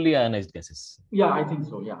Fully Ionized Gases. Yeah, I think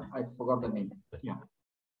so. Yeah, I forgot the name. Yeah.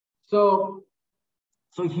 So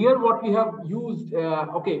here what we have used.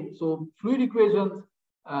 Okay, so fluid equations,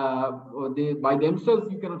 they by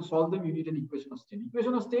themselves you cannot solve them. You need an equation of state.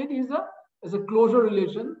 Equation of state is a closure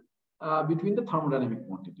relation between the thermodynamic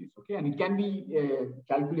quantities. Okay, and it can be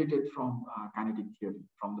calculated from kinetic theory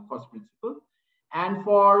from the first principle. And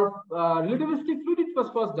for relativistic fluid, it was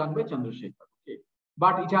first done by Chandrasekhar.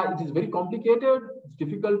 But it is very complicated. It's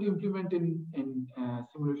difficult to implement in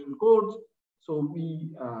simulation codes. So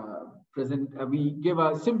we we gave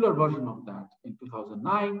a simpler version of that in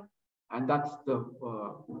 2009, and that's the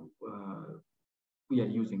we are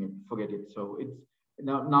using it. Forget it. So it's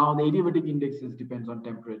now the adiabatic indexes depends on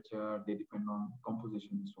temperature. They depend on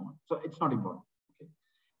composition and so on. So it's not important. Okay.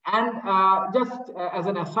 And just as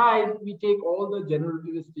an aside, we take all the general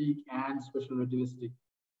relativistic and special relativistic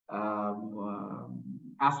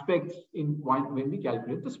aspects in when we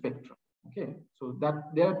calculate the spectrum. Okay, so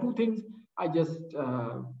that there are two things I just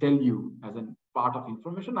tell you as a part of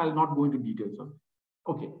information. I'll not go into details of it.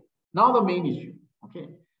 Okay, now the main issue. Okay,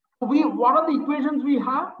 what are the equations we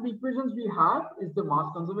have? The equations we have is the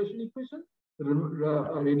mass conservation equation, the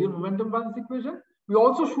radial momentum balance equation. We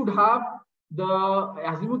also should have the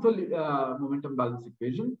azimuthal momentum balance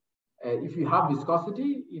equation. If you have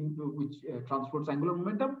viscosity into which transports angular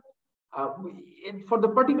momentum, for the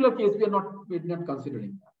particular case, we're not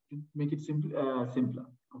considering that to make it simpler.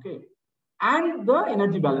 Okay, and the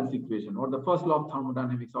energy balance equation or the first law of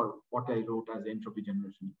thermodynamics, or what I wrote as entropy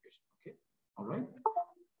generation equation. Okay, all right.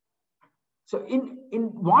 So in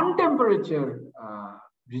one temperature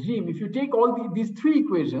regime, if you take all these three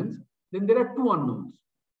equations, then there are two unknowns.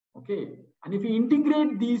 Okay, and if you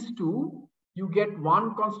integrate these two, you get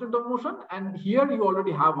one constant of motion, and here you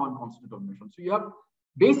already have one constant of motion. So you have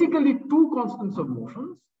basically two constants of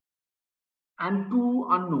motions and two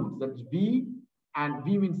unknowns. That's V, and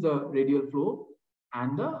V means the radial flow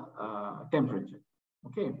and the temperature.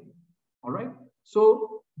 Okay, all right.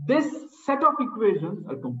 So this set of equations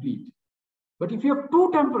are complete. But if you have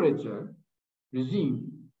two temperature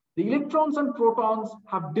regime, the electrons and protons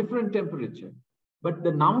have different temperature, but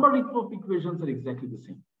the number of equations are exactly the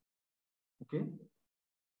same. Okay,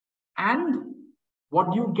 and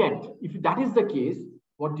what do you get? If that is the case,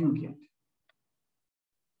 what do you get?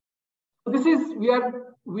 So this is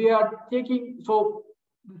we are taking so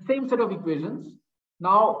the same set of equations.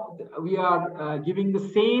 Now we are giving the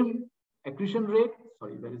same accretion rate.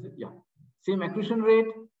 Sorry, where is it? Yeah, same accretion rate.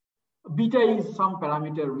 Beta is some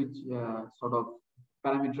parameter which sort of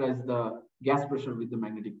parameterize the gas pressure with the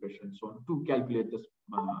magnetic pressure and so on to calculate this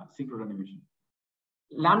synchrotron emission.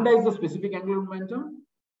 Lambda is the specific angular momentum,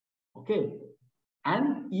 okay,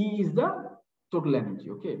 and E is the total energy.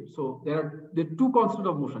 Okay, so there are the two constants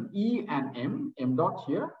of motion, E and M dot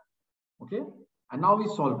here. Okay, and now we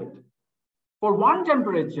solve it. For one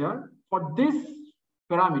temperature, for this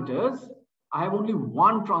parameters, I have only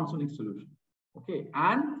one transonic solution. Okay,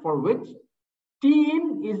 and for which T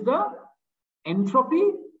in is the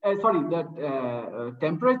entropy,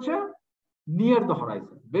 temperature near the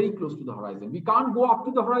horizon, very close to the horizon. We can't go up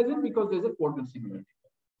to the horizon because there's a coordinate similarity.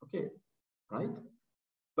 Okay, right?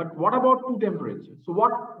 But what about two temperatures? So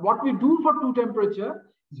what we do for two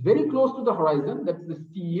temperature is very close to the horizon. That's this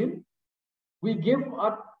T in. We give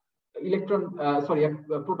a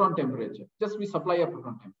proton temperature. Just we supply a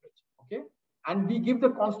proton temperature. Okay, and we give the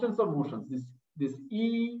constants of motions. This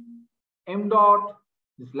E, M dot,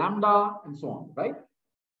 this lambda, and so on. Right.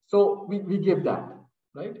 So we give that.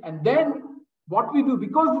 Right, and then what we do,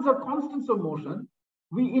 because these are constants of motion,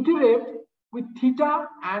 we iterate with theta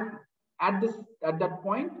and at that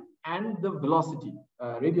point and the velocity,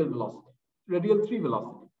 radial velocity, radial 3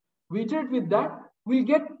 velocity. We iterate with that, we'll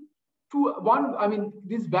get to one. I mean,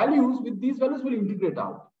 these values will integrate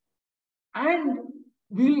out, and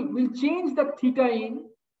we'll change that theta in,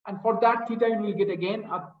 and for that theta in we'll get again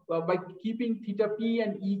by keeping theta p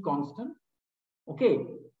and e constant. Okay.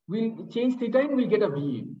 we'll change theta in, we'll get a V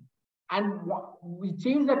in. And we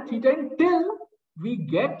change that theta in till we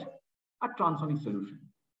get a transonic solution.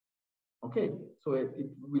 Okay, so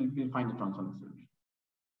we'll find a transonic solution.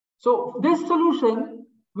 So this solution,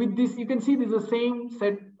 with this, you can see this is the same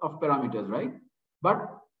set of parameters, right? But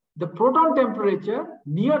the proton temperature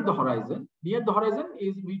near the horizon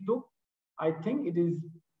is, we took, I think it is,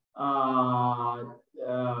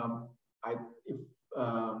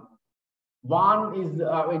 one is,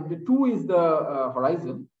 the 2 is the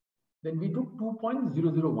horizon, then we took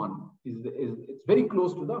 2.001, it's very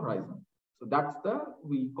close to the horizon. So that's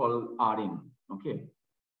we call Rin, okay?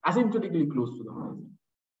 Asymptotically close to the horizon.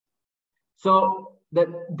 So the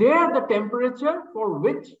temperature for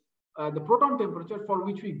which, the proton temperature for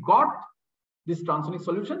which we got this transonic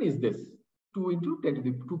solution is this, 2 into 10 to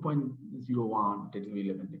the 2.01, 10 to the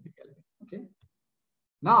 11 degree Kelvin, okay?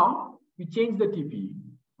 Now, we change the TP,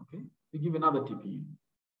 okay? We give another TP,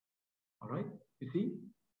 all right? You see,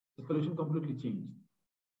 the solution completely changed.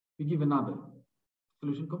 We give another,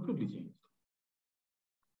 solution completely changed.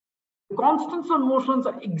 The constants on motions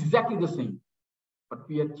are exactly the same, but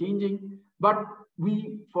we are changing. But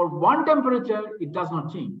for one temperature, it does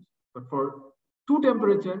not change. But for 2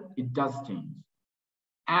 temperature, it does change.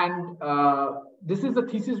 And this is the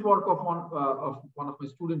thesis work of one of my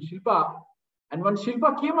students, Shilpa. And when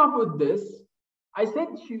Shilpa came up with this, I said,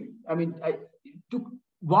 it took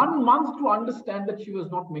 1 month to understand that she was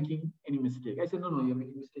not making any mistake. I said, no, you're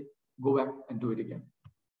making a mistake. Go back and do it again.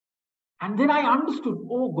 And then I understood,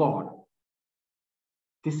 oh God,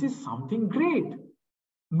 this is something great.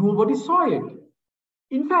 Nobody saw it.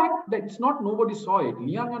 In fact, that's not nobody saw it.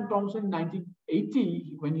 Liang and Thomson in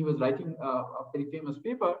 1980, when he was writing a very famous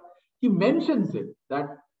paper, he mentions it,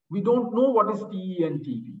 that we don't know what is TE and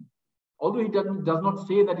TP. Although he does not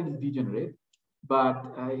say that it is degenerate, but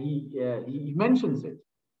he mentions it.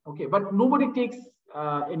 Okay, but nobody takes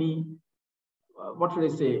any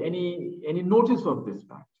notice of this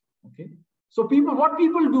fact. Okay, so what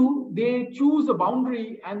people do, they choose a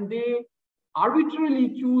boundary and they arbitrarily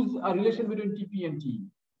choose a relation between TP and TE.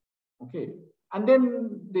 Okay, and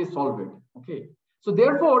then they solve it. Okay, so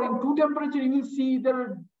therefore, in 2 temperature, you will see there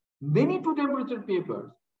are many 2 temperature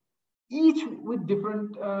papers, each with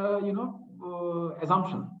different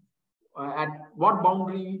assumptions. At what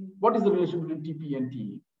boundary, what is the relation between TP and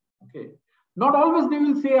TE? Okay, not always they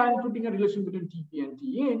will say I am putting a relation between TP and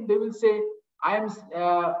TE in. They will say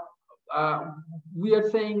we are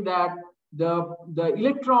saying that the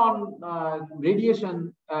electron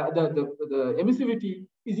radiation, the emissivity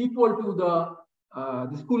is equal to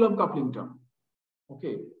this Coulomb coupling term.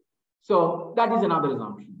 Okay, so that is another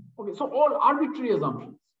assumption. Okay, so all arbitrary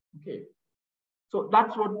assumptions. Okay, so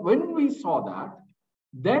that's what, when we saw that,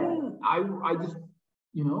 then I just,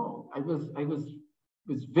 I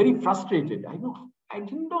was very frustrated. I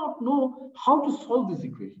did not know how to solve these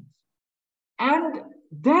equations. And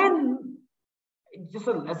then, just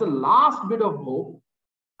as a last bit of hope,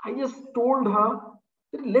 I just told her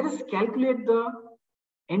that let us calculate the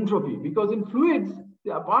entropy, because in fluids,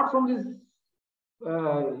 apart from this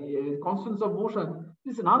constants of motion,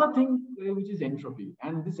 there's another thing which is entropy.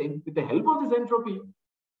 And with the help of this entropy,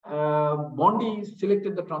 Bondi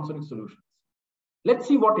selected the transonic solutions. Let's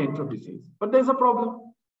see what entropy says. But there's a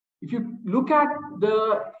problem. If you look at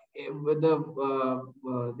the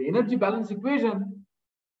energy balance equation,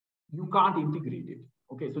 you can't integrate it.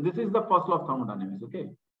 Okay, so this is the first law of thermodynamics. Okay,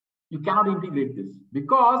 you cannot integrate this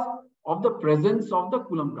because of the presence of the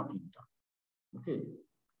Coulomb coupling term. Okay,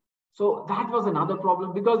 so that was another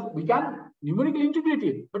problem, because we can numerically integrate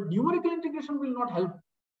it, but numerical integration will not help,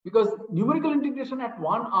 because numerical integration at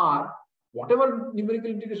 1 hour, whatever numerical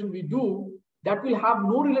integration we do, that will have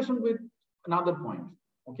no relation with another point.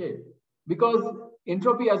 Okay, because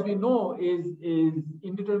entropy, as we know, is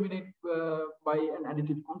indeterminate by an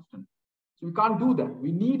additive constant. So we can't do that.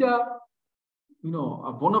 We need a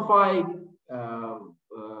bona fide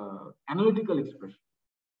analytical expression.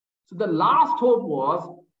 So the last hope was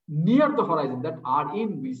near the horizon, that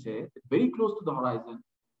Rin, we say, very close to the horizon,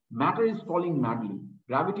 matter is falling madly.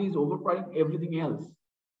 Gravity is overpowering everything else.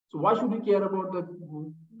 So why should we care about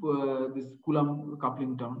this Coulomb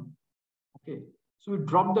coupling term? Okay, so we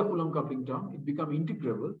drop the Coulomb coupling term, it becomes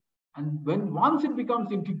integrable. And once it becomes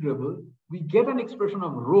integrable, we get an expression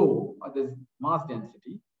of rho, or this mass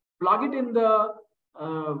density, plug it in the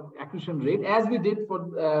accretion rate, as we did for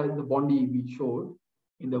the Bondi we showed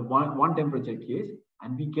in the one temperature case,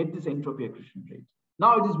 and we get this entropy accretion rate.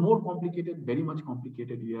 Now it is more complicated, very much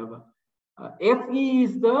complicated. You have Fe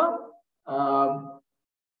is the thermal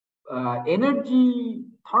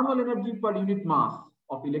energy per unit mass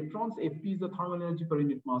of electrons. Fp is the thermal energy per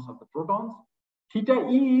unit mass of the protons. Theta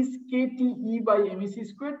E is kTe by mec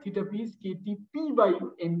squared. Theta P is kTp by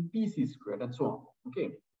npc squared, and so on. Okay,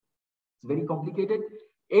 it's very complicated.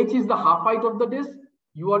 H is the half height of the disk.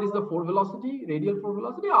 UR is the force velocity, radial force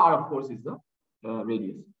velocity. R, of course, is the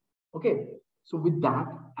radius. Okay, so with that,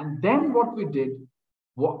 and then what we did,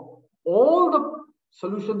 all the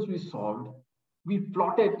solutions we solved, we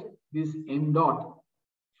plotted this m dot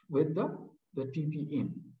with the TP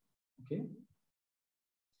in. Okay,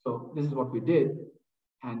 so this is what we did,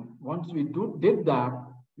 and once we did that,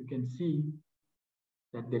 you can see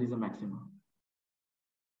that there is a maximum.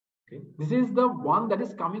 Okay, this is the one that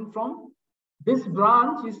is coming from this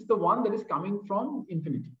branch, is the one that is coming from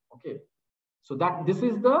infinity. Okay, so that this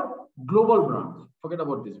is the global branch. Forget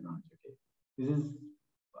about this branch. Okay, this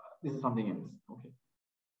is something else. Okay,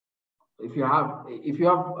 if you have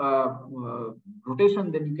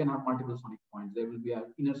rotation, then you can have multiple sonic points. There will be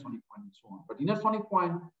an inner sonic point and so on. But inner sonic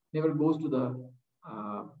point never goes to the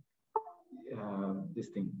this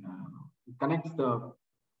thing. Connects the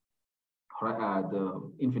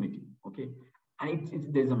infinity. Okay, and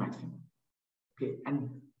there's a maximum. Okay, and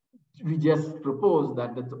we just propose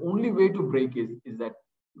that the only way to break is that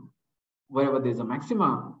wherever there's a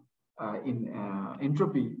maxima in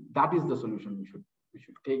entropy, that is the solution we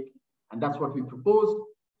should take, and that's what we proposed.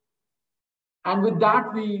 And with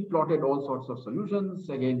that, we plotted all sorts of solutions.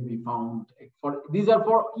 Again, we found these are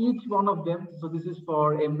for each one of them. So this is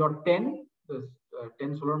for m dot 10, this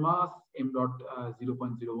 10 solar mass. M dot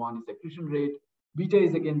 0.01 is accretion rate. Beta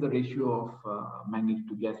is again the ratio of magnetic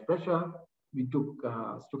to gas pressure. We took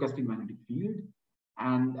stochastic magnetic field,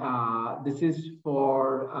 and this is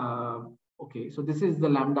for okay. So this is the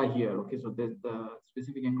lambda here. Okay, so the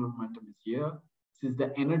specific angular momentum is here. This is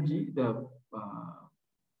the energy, the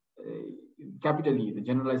capital E, the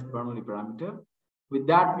generalized Bernoulli parameter. With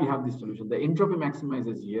that, we have this solution. The entropy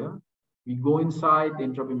maximizes here. We go inside. The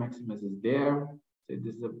entropy maximizes there. So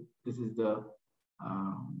this is the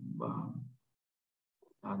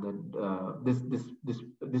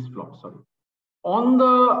this plot. Sorry.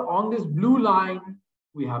 On this blue line,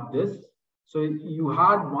 we have this. So you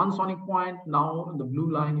had one sonic point. Now in the blue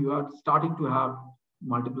line, you are starting to have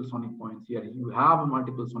multiple sonic points here. You have a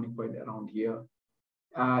multiple sonic point around here.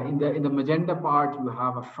 In the magenta part, you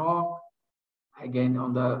have a shock. Again,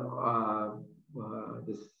 on the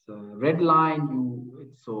this red line,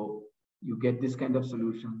 you get this kind of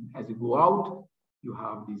solution. As you go out, you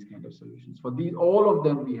have these kind of solutions. For all of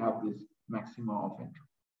them, we have this maxima of entropy.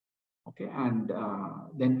 Okay, and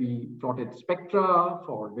then we plotted spectra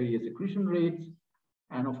for various accretion rates,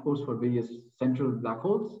 and of course for various central black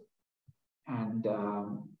holes. And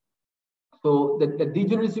so the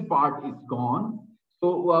degeneracy part is gone.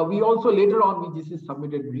 So we also later on, this is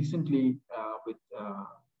submitted recently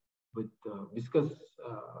with viscous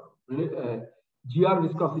GR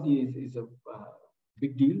viscosity is a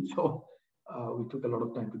big deal. So we took a lot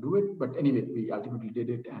of time to do it, but anyway, we ultimately did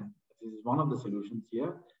it, and this is one of the solutions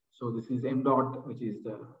here. So this is m dot, which is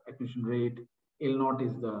the accretion rate. L naught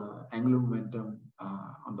is the angular momentum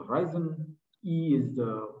on the horizon. E is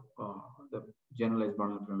the generalized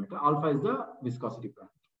Bernoulli parameter. Alpha is the viscosity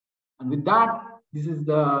parameter. And with that, this is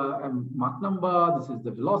the Mach number. This is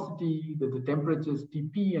the velocity. The temperatures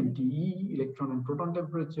Tp and Te, electron and proton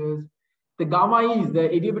temperatures. The gamma E is the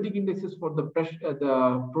adiabatic indexes for the pressure,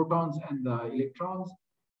 the protons and the electrons.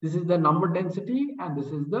 This is the number density, and this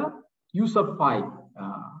is the U sub phi.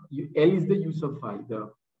 L is the U sub phi, the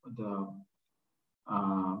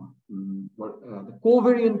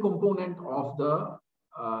covariant component of the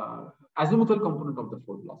azimuthal component of the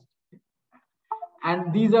force velocity.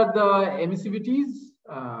 And these are the emissivities.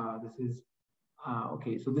 This is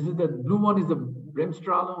okay. So this is the blue one is the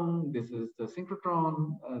bremsstrahlung. This is the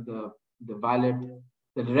synchrotron. The violet.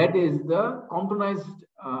 The red is the Comptonized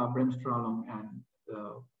bremsstrahlung, and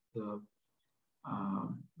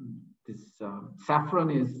this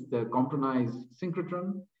saffron is the Comptonized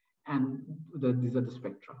synchrotron, and these are the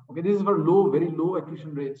spectra. Okay, this is for very low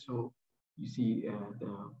accretion rate. So you see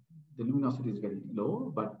the luminosity is very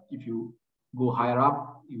low, but if you go higher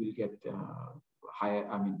up, you will get high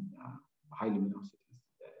luminosities.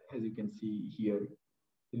 As you can see here,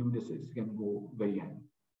 the luminosities can go very high.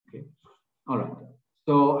 Okay, all right.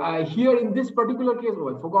 So here in this particular case,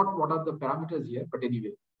 I forgot what are the parameters here, but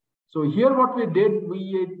anyway. So here what we did,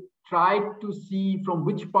 we tried to see from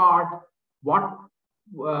which part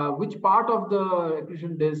of the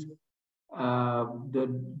accretion disk the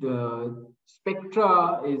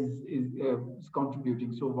spectra is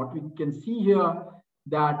contributing. So what we can see here,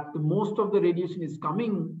 that most of the radiation is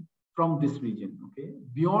coming from this region. Okay,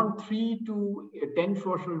 beyond 3 to 10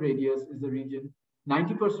 Schwarzschild radius is the region.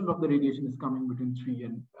 90% of the radiation is coming between 3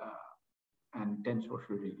 and 10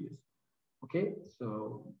 Schwarzschild radius. Okay,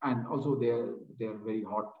 so and also they're very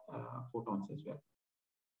hot photons as well.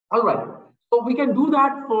 All right, so we can do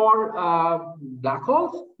that for black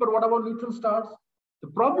holes, but what about neutron stars? The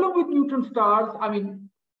problem with neutron stars, I mean,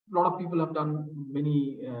 a lot of people have done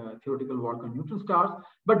many theoretical work on neutron stars,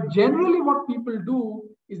 but generally what people do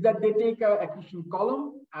is that they take an accretion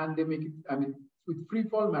column and they make it, I mean, with free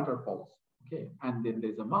fall matter falls, okay, and then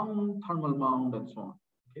there's a mound, thermal mound, and so on,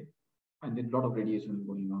 okay, and then a lot of radiation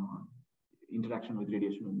going on, interaction with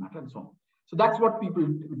radiation with matter and so on. So that's what people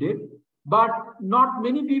did, but not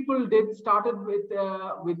many people did. Started with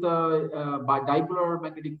by dipolar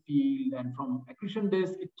magnetic field, and from accretion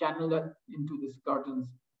disk it channeled into this curtains,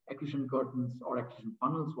 accretion curtains or accretion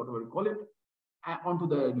funnels, whatever you call it, onto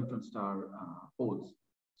the neutron star poles.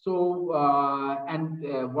 So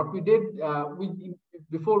what we did,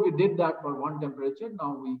 before we did that for 1 temperature,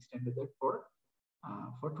 now we extended that for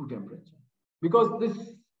 2 temperature, because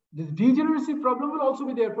this degeneracy problem will also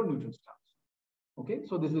be there for neutron stars. Okay,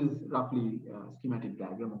 so this is roughly a schematic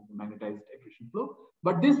diagram of the magnetized accretion flow,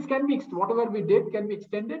 but this can be, whatever we did can be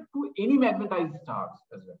extended to any magnetized stars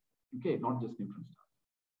as well. Okay, not just neutron stars.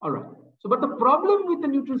 All right, so but the problem with the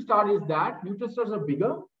neutron star is that neutron stars are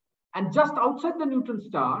bigger, and just outside the neutron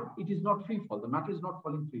star, it is not free fall. The matter is not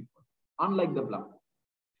falling free fall, unlike the black hole.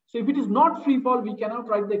 So if it is not free fall, we cannot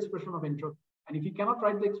write the expression of entropy. And if we cannot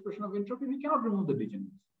write the expression of entropy, we cannot remove the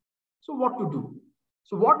degeneracy. So what to do?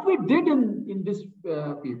 So what we did in this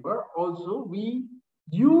paper also, we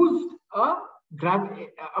used a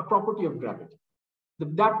property of gravity.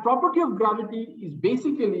 That property of gravity is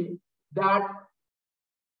basically that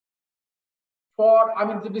for, I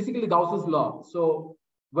mean, it's basically Gauss's law. So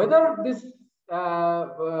whether this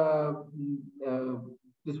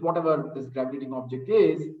whatever this gravitating object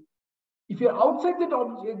is, if you're outside that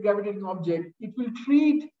gravitating object, it will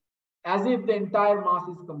treat as if the entire mass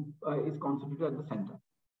is concentrated at the center.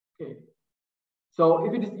 Okay. So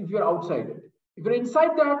if you're outside it, if you're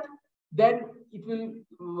inside that, then it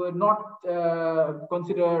will not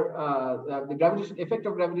consider the gravitation effect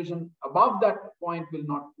of gravitation above that point will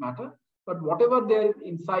not matter. But whatever there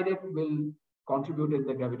inside it will contribute in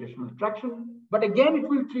the gravitational attraction. But again, it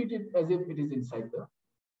will treat it as if it is inside the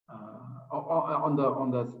on the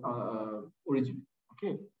origin.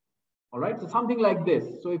 Okay. All right. So something like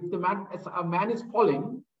this. So if a man is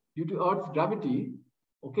falling due to Earth's gravity,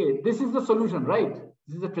 okay, this is the solution, right?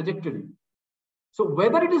 This is the trajectory. So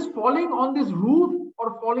whether it is falling on this roof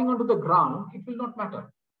or falling onto the ground, it will not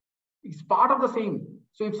matter. It's part of the same.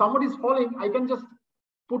 So if somebody is falling, I can just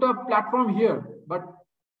put a platform here, but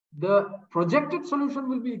the projected solution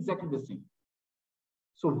will be exactly the same.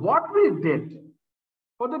 So what we did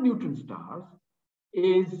for the neutron stars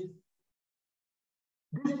is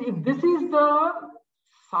this. If this is the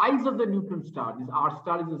size of the neutron star, this R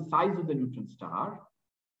star is the size of the neutron star,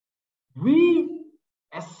 we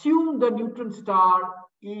assume the neutron star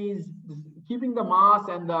is keeping the mass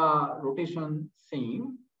and the rotation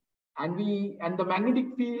same, and the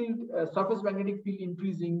magnetic field, surface magnetic field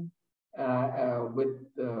increasing with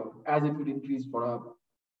as it would increase for a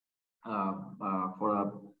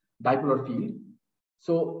dipolar field.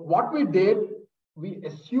 So what we did, we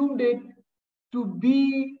assumed it to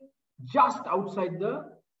be just outside the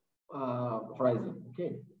horizon,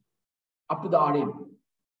 okay, up to the RN.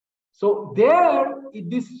 So there,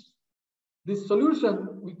 this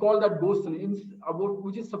solution, we call that ghost solution,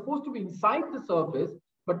 which is supposed to be inside the surface,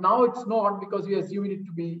 but now it's not, because we assume it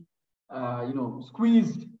to be,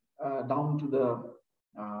 squeezed down to the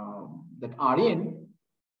that RN.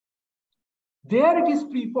 There it is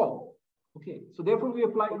free fall. Okay, so therefore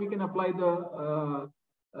we can apply the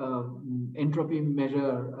entropy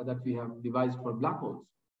measure that we have devised for black holes,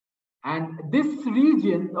 and this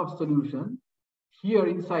region of solution here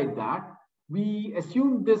inside that, we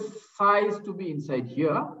assume this size to be inside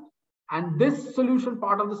here, and this solution,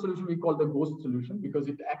 part of the solution, we call the ghost solution, because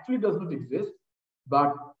it actually does not exist,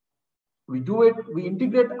 but we do it, we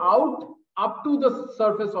integrate out up to the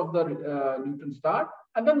surface of the neutron star,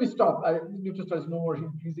 and then we stop. Neutron star is no more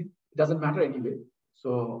increasing, it doesn't matter anyway.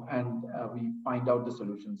 So, and we find out the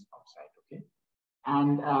solutions outside, okay?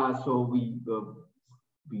 And so we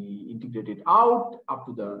integrate it out up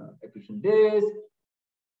to the accretion disk,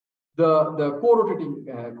 the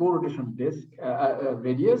co-rotation disk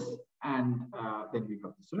radius, and then we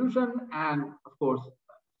got the solution. And of course,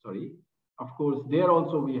 there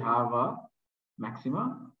also we have a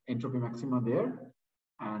maxima, entropy maxima there.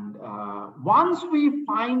 And once we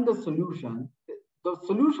find the solution, the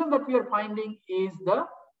solution that we are finding is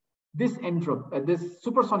this entropy, this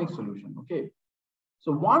supersonic solution. Okay.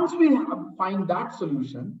 So once we find that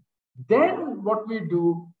solution, then what we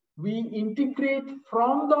do, we integrate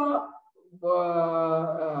from the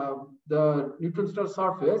neutron star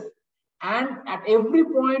surface, and at every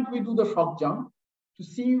point we do the shock jump to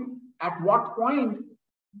see at what point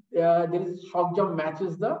there is shock jump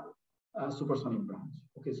matches the supersonic branch.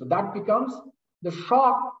 Okay, so that becomes the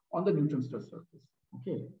shock on the neutron star surface.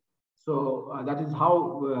 Okay, so that is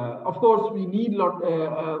how. Of course, we need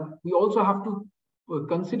we also have to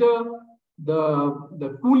consider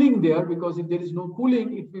the cooling there, because if there is no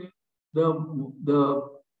cooling, it will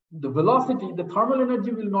the velocity, the thermal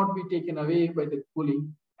energy will not be taken away by the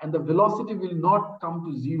cooling, and the velocity will not come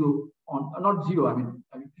to zero on not zero. I mean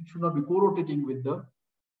it should not be co-rotating with the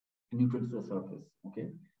neutron star surface.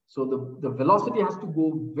 Okay, so the velocity has to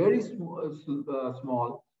go very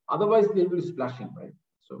small, otherwise there will be splashing, right?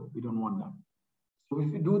 So we don't want that. So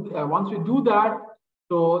if we do once we do that,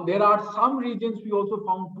 so there are some regions we also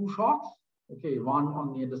found two shocks. Okay, one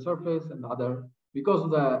on near the surface and the other because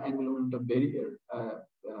of the angular momentum barrier,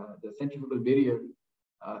 the centrifugal barrier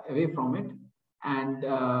away from it. And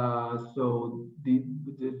so the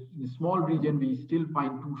small region we still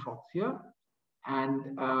find two shocks here.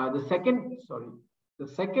 And the second shock, the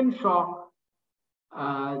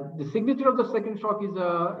signature of the second shock is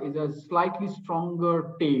a slightly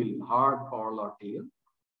stronger tail, hard parallel tail.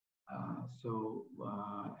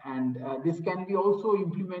 This can be also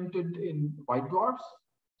implemented in white dwarfs.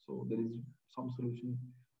 So there is some solution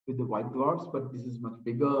with the white dwarfs, but this is much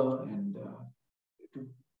bigger, and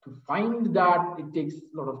to find that it takes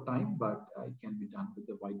a lot of time, but it can be done with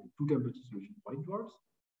the two temperature solution white dwarfs.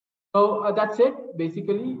 So that's it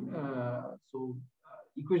basically.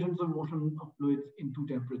 Equations of motion of fluids in two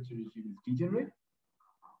temperature regime is degenerate.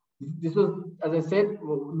 This was, as I said,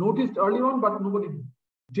 noticed early on, but nobody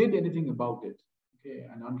did anything about it. Okay,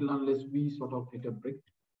 and unless we sort of hit a brick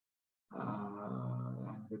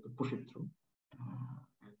and we have to push it through.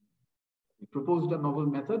 And we proposed a novel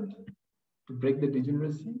method to break the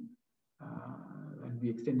degeneracy, and we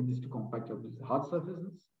extended this to compact hard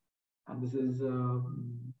surfaces. And this is a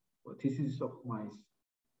thesis of my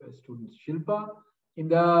student Shilpa. In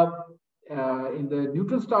the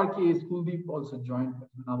neutron star case, Kuldeep also joined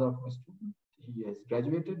another of my students. He has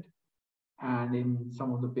graduated. And in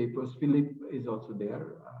some of the papers, Philip is also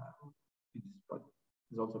there.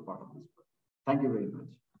 He's also part of this. Thank you very much.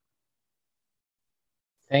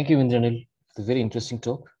 Thank you, Indranil. It's a very interesting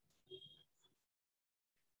talk.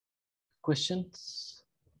 Questions?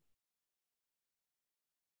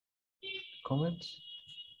 Comments?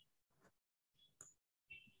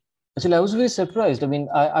 Actually, I was very surprised. I mean,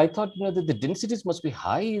 I thought that the densities must be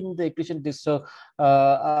high in the accretion disk. So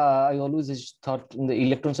I always thought the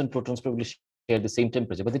electrons and protons probably share the same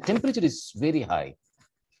temperature, but the temperature is very high.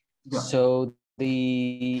 Yeah. So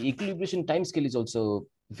the equilibration time scale is also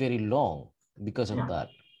very long because of that.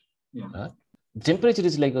 Yeah. Temperature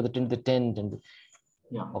is like the 10 and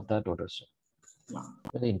of that order. So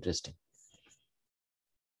very interesting.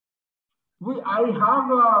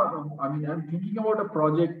 I'm thinking about a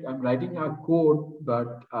project. I'm writing a code,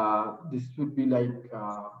 but this would be like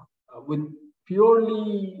with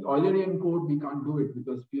purely Eulerian code, we can't do it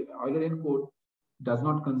because Eulerian code does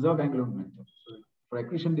not conserve angular momentum. So for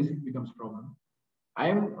accretion disk, it becomes a problem.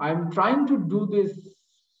 I'm trying to do this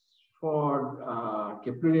for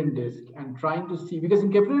Keplerian disk and trying to see, because in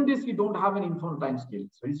Keplerian disk, you don't have an infernal time scale.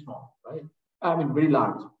 It's very small, right? I mean, very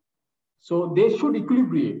large. So they should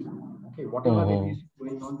equilibrate. Okay, whatever is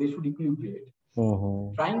going on, they should equilibrate.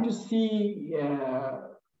 Trying to see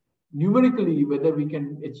numerically whether we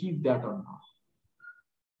can achieve that or not.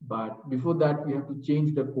 But before that, we have to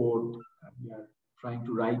change the code. We are trying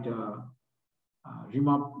to write a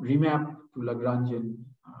remap to Lagrangian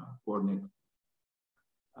coordinate.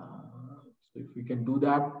 So if we can do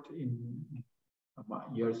that in a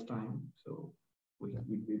year's time, so we'll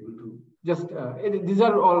be able to just, these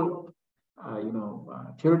are all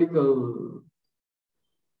theoretical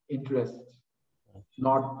interests,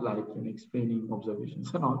 not like explaining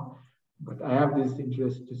observations and all. But I have this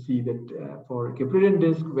interest to see that for Keplerian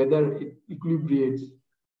disk, whether it equilibrates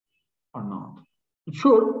or not. It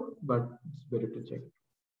should, but it's better to check.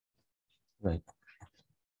 Right.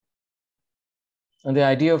 And the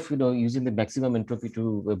idea of using the maximum entropy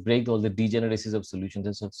to break all the degeneracies of solutions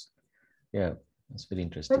and such, yeah, that's very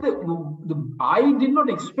interesting. I did not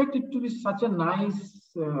expect it to be such a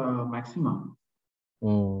nice maximum.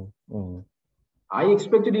 I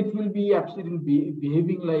expected it will be absolutely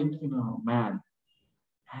behaving like mad.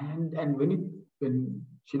 And when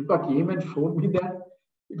Shilpa came and showed me that,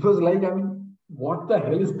 It was like, I mean, what the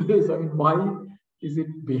hell is this? I mean, why is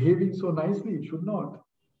it behaving so nicely? It should not.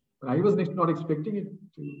 But I was not expecting it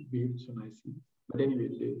to behave so nicely. But anyway,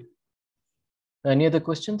 it did. Any other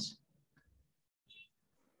questions?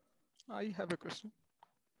 I have a question.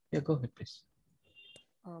 Yeah, go ahead, please.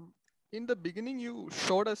 In the beginning, you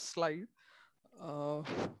showed a slide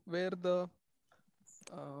where the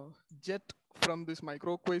jet from this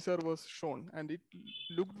microquasar was shown, and it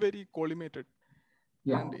looked very collimated.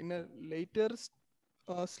 Yeah. And in a later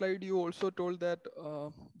slide, you also told that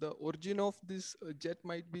the origin of this jet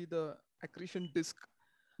might be the accretion disk.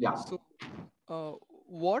 Yeah. So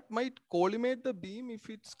what might collimate the beam if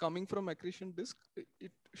it's coming from accretion disk?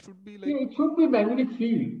 It should be like... Yeah, it should be magnetic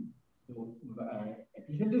field. So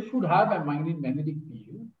accretion disk should have a magnetic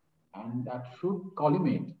field, and that should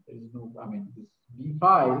collimate. There is no, I mean, this B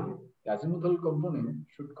phi, the azimuthal component,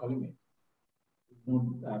 should collimate.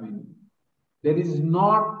 No, I mean, there is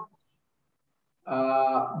not.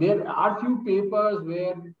 There are few papers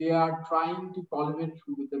where they are trying to collimate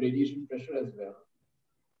through with the radiation pressure as well,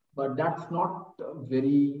 but that's not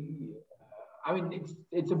very. I mean,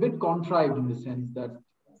 it's a bit contrived in the sense that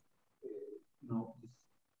this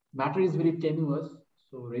matter is very tenuous,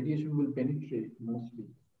 so radiation will penetrate mostly,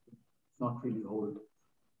 not really hold.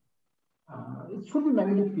 It should be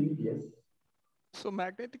magnetic field, yes. So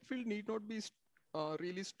magnetic field need not be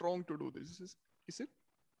really strong to do this, is it?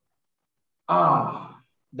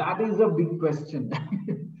 That is a big question.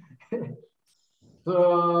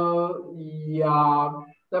 So, yeah.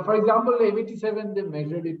 So for example, M87, they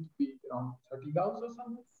measured it to be around 30 Gauss or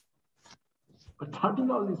something. But 30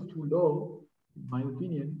 Gauss is too low, in my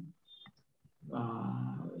opinion.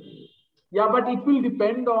 Yeah, but it will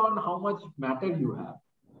depend on how much matter you have.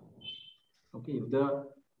 Okay, if the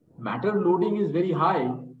matter loading is very high,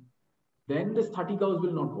 then this 30 Gauss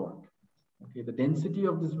will not work. Okay, the density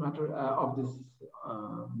of this matter, of this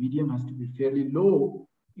medium has to be fairly low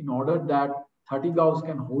in order that 30 Gauss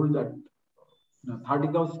can hold that, 30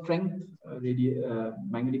 Gauss strength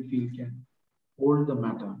magnetic field can hold the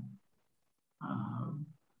matter.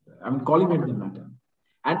 I mean, collimate the matter.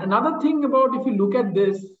 And another thing about, if you look at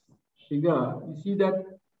this figure, you see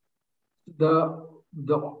that the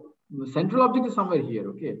central object is somewhere here,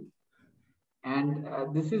 okay? And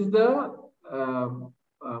this is the,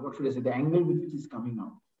 what should I say, the angle with which is coming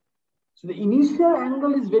out. So the initial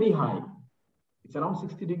angle is very high. It's around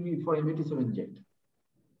 60 degrees for M87 jet,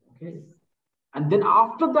 okay? And then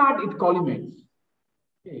after that, it collimates.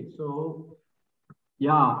 Okay, so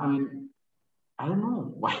yeah, I mean, I don't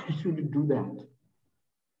know why should it do that.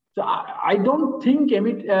 So I don't think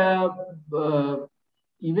even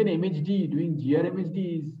MHD doing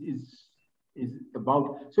GRMHD is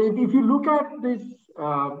about. So if you look at this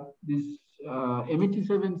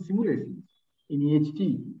M87 simulations in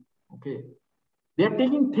EHT, okay, they are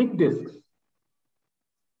taking thick disks.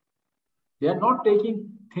 They are not taking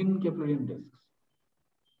thin Keplerian disks.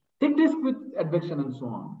 Thick disk with advection and so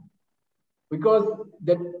on, because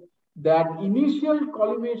that initial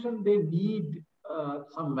collimation, they need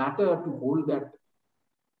some matter to hold that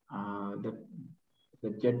the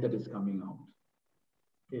jet that is coming out.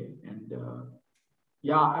 Okay, and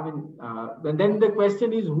yeah, I mean, then the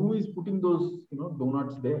question is, who is putting those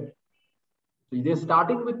donuts there? So they're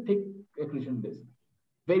starting with thick accretion disk,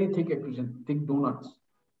 very thick accretion, thick donuts,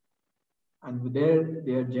 and there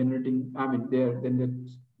they are generating. I mean, they're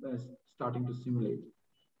starting to simulate.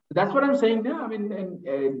 So that's what I'm saying there. I mean,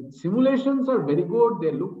 and simulations are very good.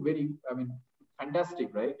 They look very, I mean, fantastic,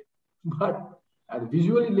 right? But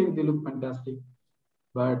visually they look fantastic.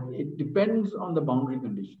 But it depends on the boundary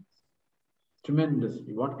conditions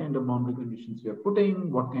tremendously. What kind of boundary conditions you are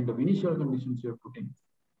putting, what kind of initial conditions you are putting.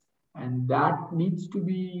 And that needs to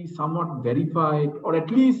be somewhat verified, or at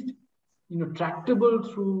least tractable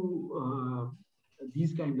through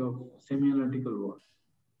these kind of semi-analytical work.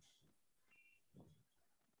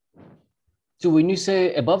 So when you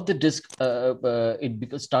say above the disk,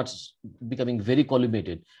 it starts becoming very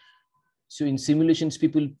collimated. So in simulations,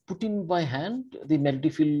 people put in by hand the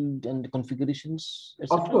magnetic field and the configurations,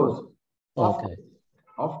 etc. Of course. Oh, okay.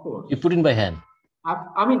 Of course. You put in by hand.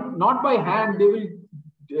 I mean, not by hand. They will.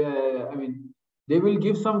 I mean, they will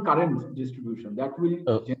give some current distribution that will.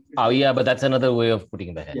 Oh yeah, but that's another way of putting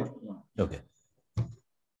in by hand. Yeah. Yeah. Okay.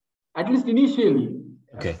 At least initially.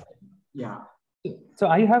 Okay. Yeah. So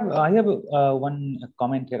I have one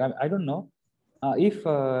comment here. I don't know if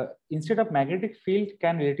instead of magnetic field,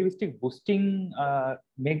 can relativistic boosting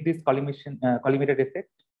make this collimated effect?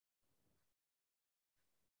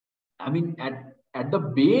 I mean, at the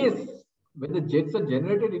base, when the jets are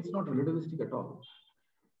generated, it's not relativistic at all.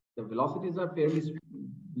 The velocities are fairly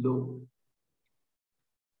low.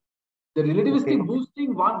 The relativistic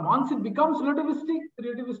boosting, once it becomes relativistic, the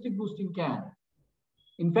relativistic boosting can.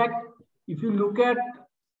 In fact, if you look at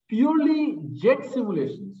purely jet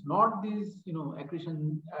simulations, not these,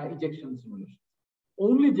 accretion ejection simulations,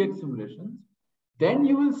 only jet simulations, then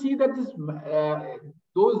you will see that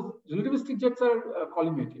those relativistic jets are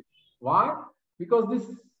collimated. Why? Because this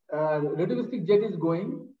relativistic jet is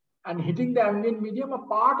going and hitting the ambient medium, a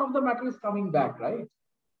part of the matter is coming back, right?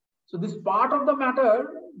 So this part of the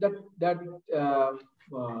matter that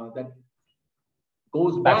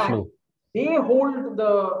goes back, they hold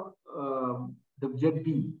the jet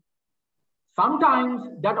beam. Sometimes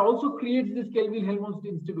that also creates this Kelvin-Helmholtz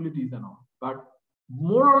instabilities and all, but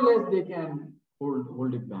more or less they can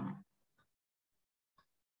hold it back.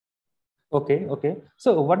 Okay.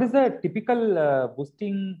 So what is the typical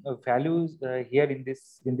boosting values here in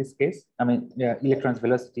this case? I mean, electrons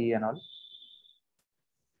velocity and all.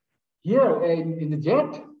 Here in the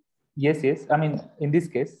jet? Yes. I mean, in this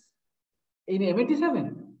case. In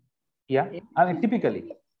M87? Yeah, I mean,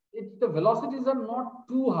 typically. The velocities are not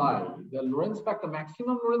too high. The Lorentz factor,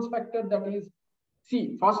 maximum Lorentz factor, that is,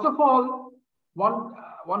 see, first of all,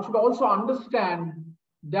 one should also understand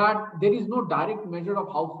that there is no direct measure of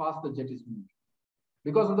how fast the jet is moving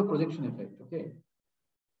because of the projection effect, okay?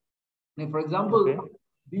 Now, for example,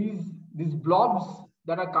 these blobs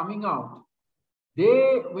that are coming out,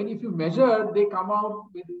 if you measure, they come out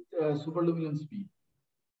with superluminance speed.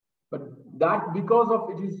 But that because of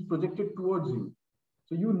it is projected towards you.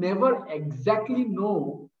 So you never exactly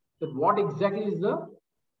know that what exactly is the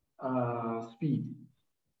speed.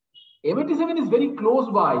 M87 is very close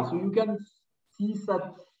by, so you can see such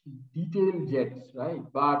detailed jets, right?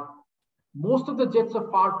 But most of the jets are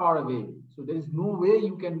far, far away. So there is no way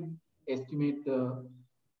you can estimate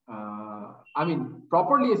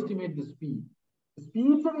properly estimate the speed. The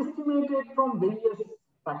speeds are estimated from various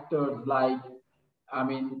factors like,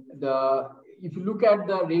 if you look at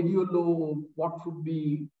the radio low, what should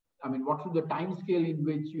the time scale in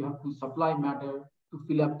which you have to supply matter to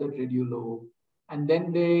fill up that radio low? And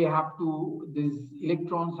then these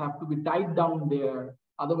electrons have to be tied down there.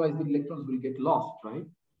 Otherwise, the electrons will get lost, right?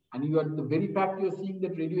 And you are the very fact you're seeing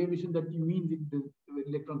that radio emission, that you mean the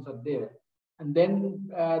electrons are there. And then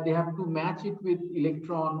they have to match it with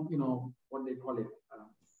electron, what they call it.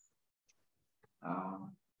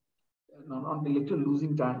 Not the electron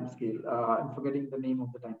losing time scale. I'm forgetting the name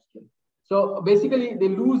of the time scale. So basically, they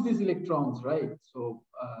lose these electrons, right? So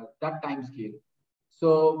that time scale.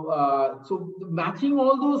 So matching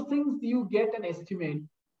all those things, you get an estimate.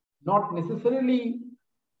 Not necessarily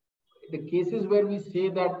the cases where we say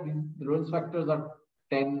that the Lorentz factors are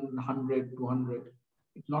 10, 100, 200.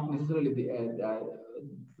 It's not necessarily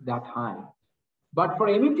that high. But for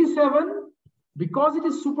M87, because it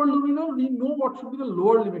is superluminal, we know what should be the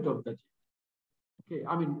lower limit of the jet. Okay,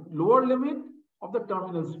 lower limit of the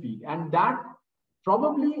terminal speed, and that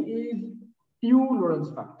probably is few Lorentz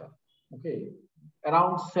factor. Okay,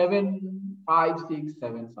 around 7, 5, 6,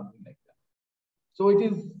 7, something like that. So it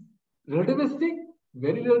is relativistic,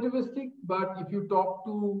 very relativistic. But if you talk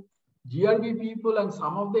to GRB people and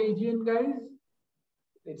some of the AGN guys,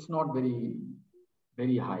 it's not very,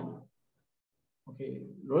 very high. Okay,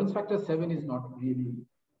 Lorentz factor 7 is not really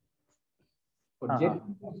for jet.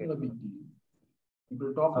 It's not a big deal.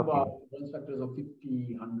 People talk about Lorentz factors of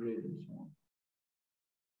 50, 100, and so on.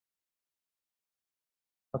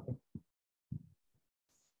 Okay.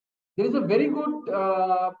 There is a very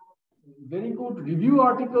good review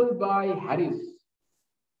article by ARIES.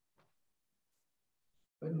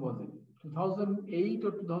 When was it? 2008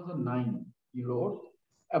 or 2009? He wrote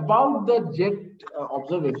about the jet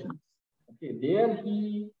observations. Okay, there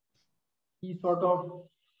he sort of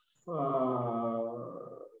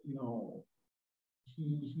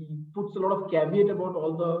he puts a lot of caveat about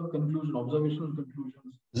all the observational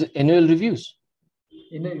conclusions. Is it annual reviews?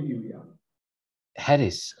 In a review, yeah.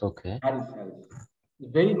 ARIES, okay. ARIES.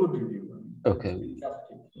 Very good review. Okay,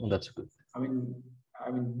 fantastic. That's good.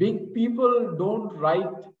 Big people don't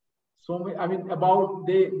write so many. About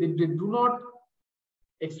they do not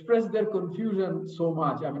express their confusion so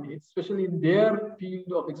much. Especially in their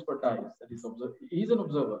field of expertise. That is, he's an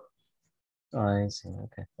observer. I see.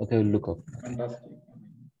 Okay. We'll look up. Fantastic.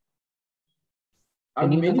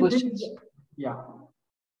 Any other questions? Things, yeah.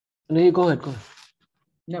 No, you go ahead.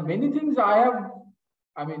 Now, many things I have.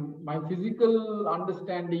 My physical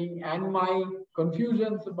understanding and my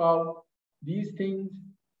confusions about these things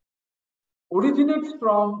originates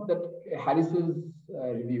from that ARIES's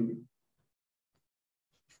review.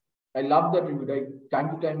 I love that review. I time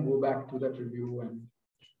to time go back to that review and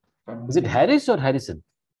Is it Harris or Harrison?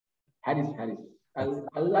 Harris.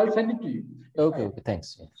 I'll send it to you. Okay, okay,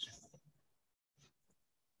 thanks. Yeah.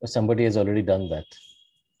 Somebody has already done that.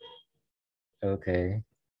 Okay.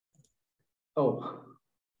 Oh.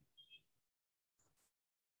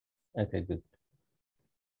 Okay, good.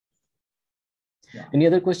 Yeah. Any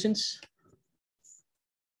other questions?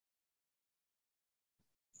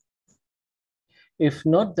 If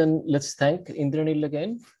not, then let's thank Indranil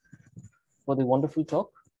again for the wonderful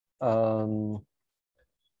talk.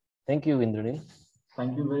 Thank you, Indranil.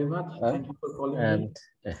 Thank you very much. Thank you for calling and,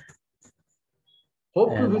 me.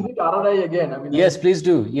 Hope to visit RRI again. I mean, yes, please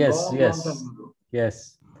do. Yes, long yes, time ago.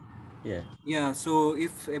 yes. Yeah. Yeah. So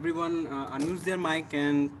if everyone unmutes their mic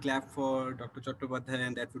and clap for Dr. Chattopadhyay,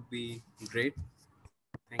 and that would be great.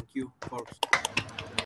 Thank you for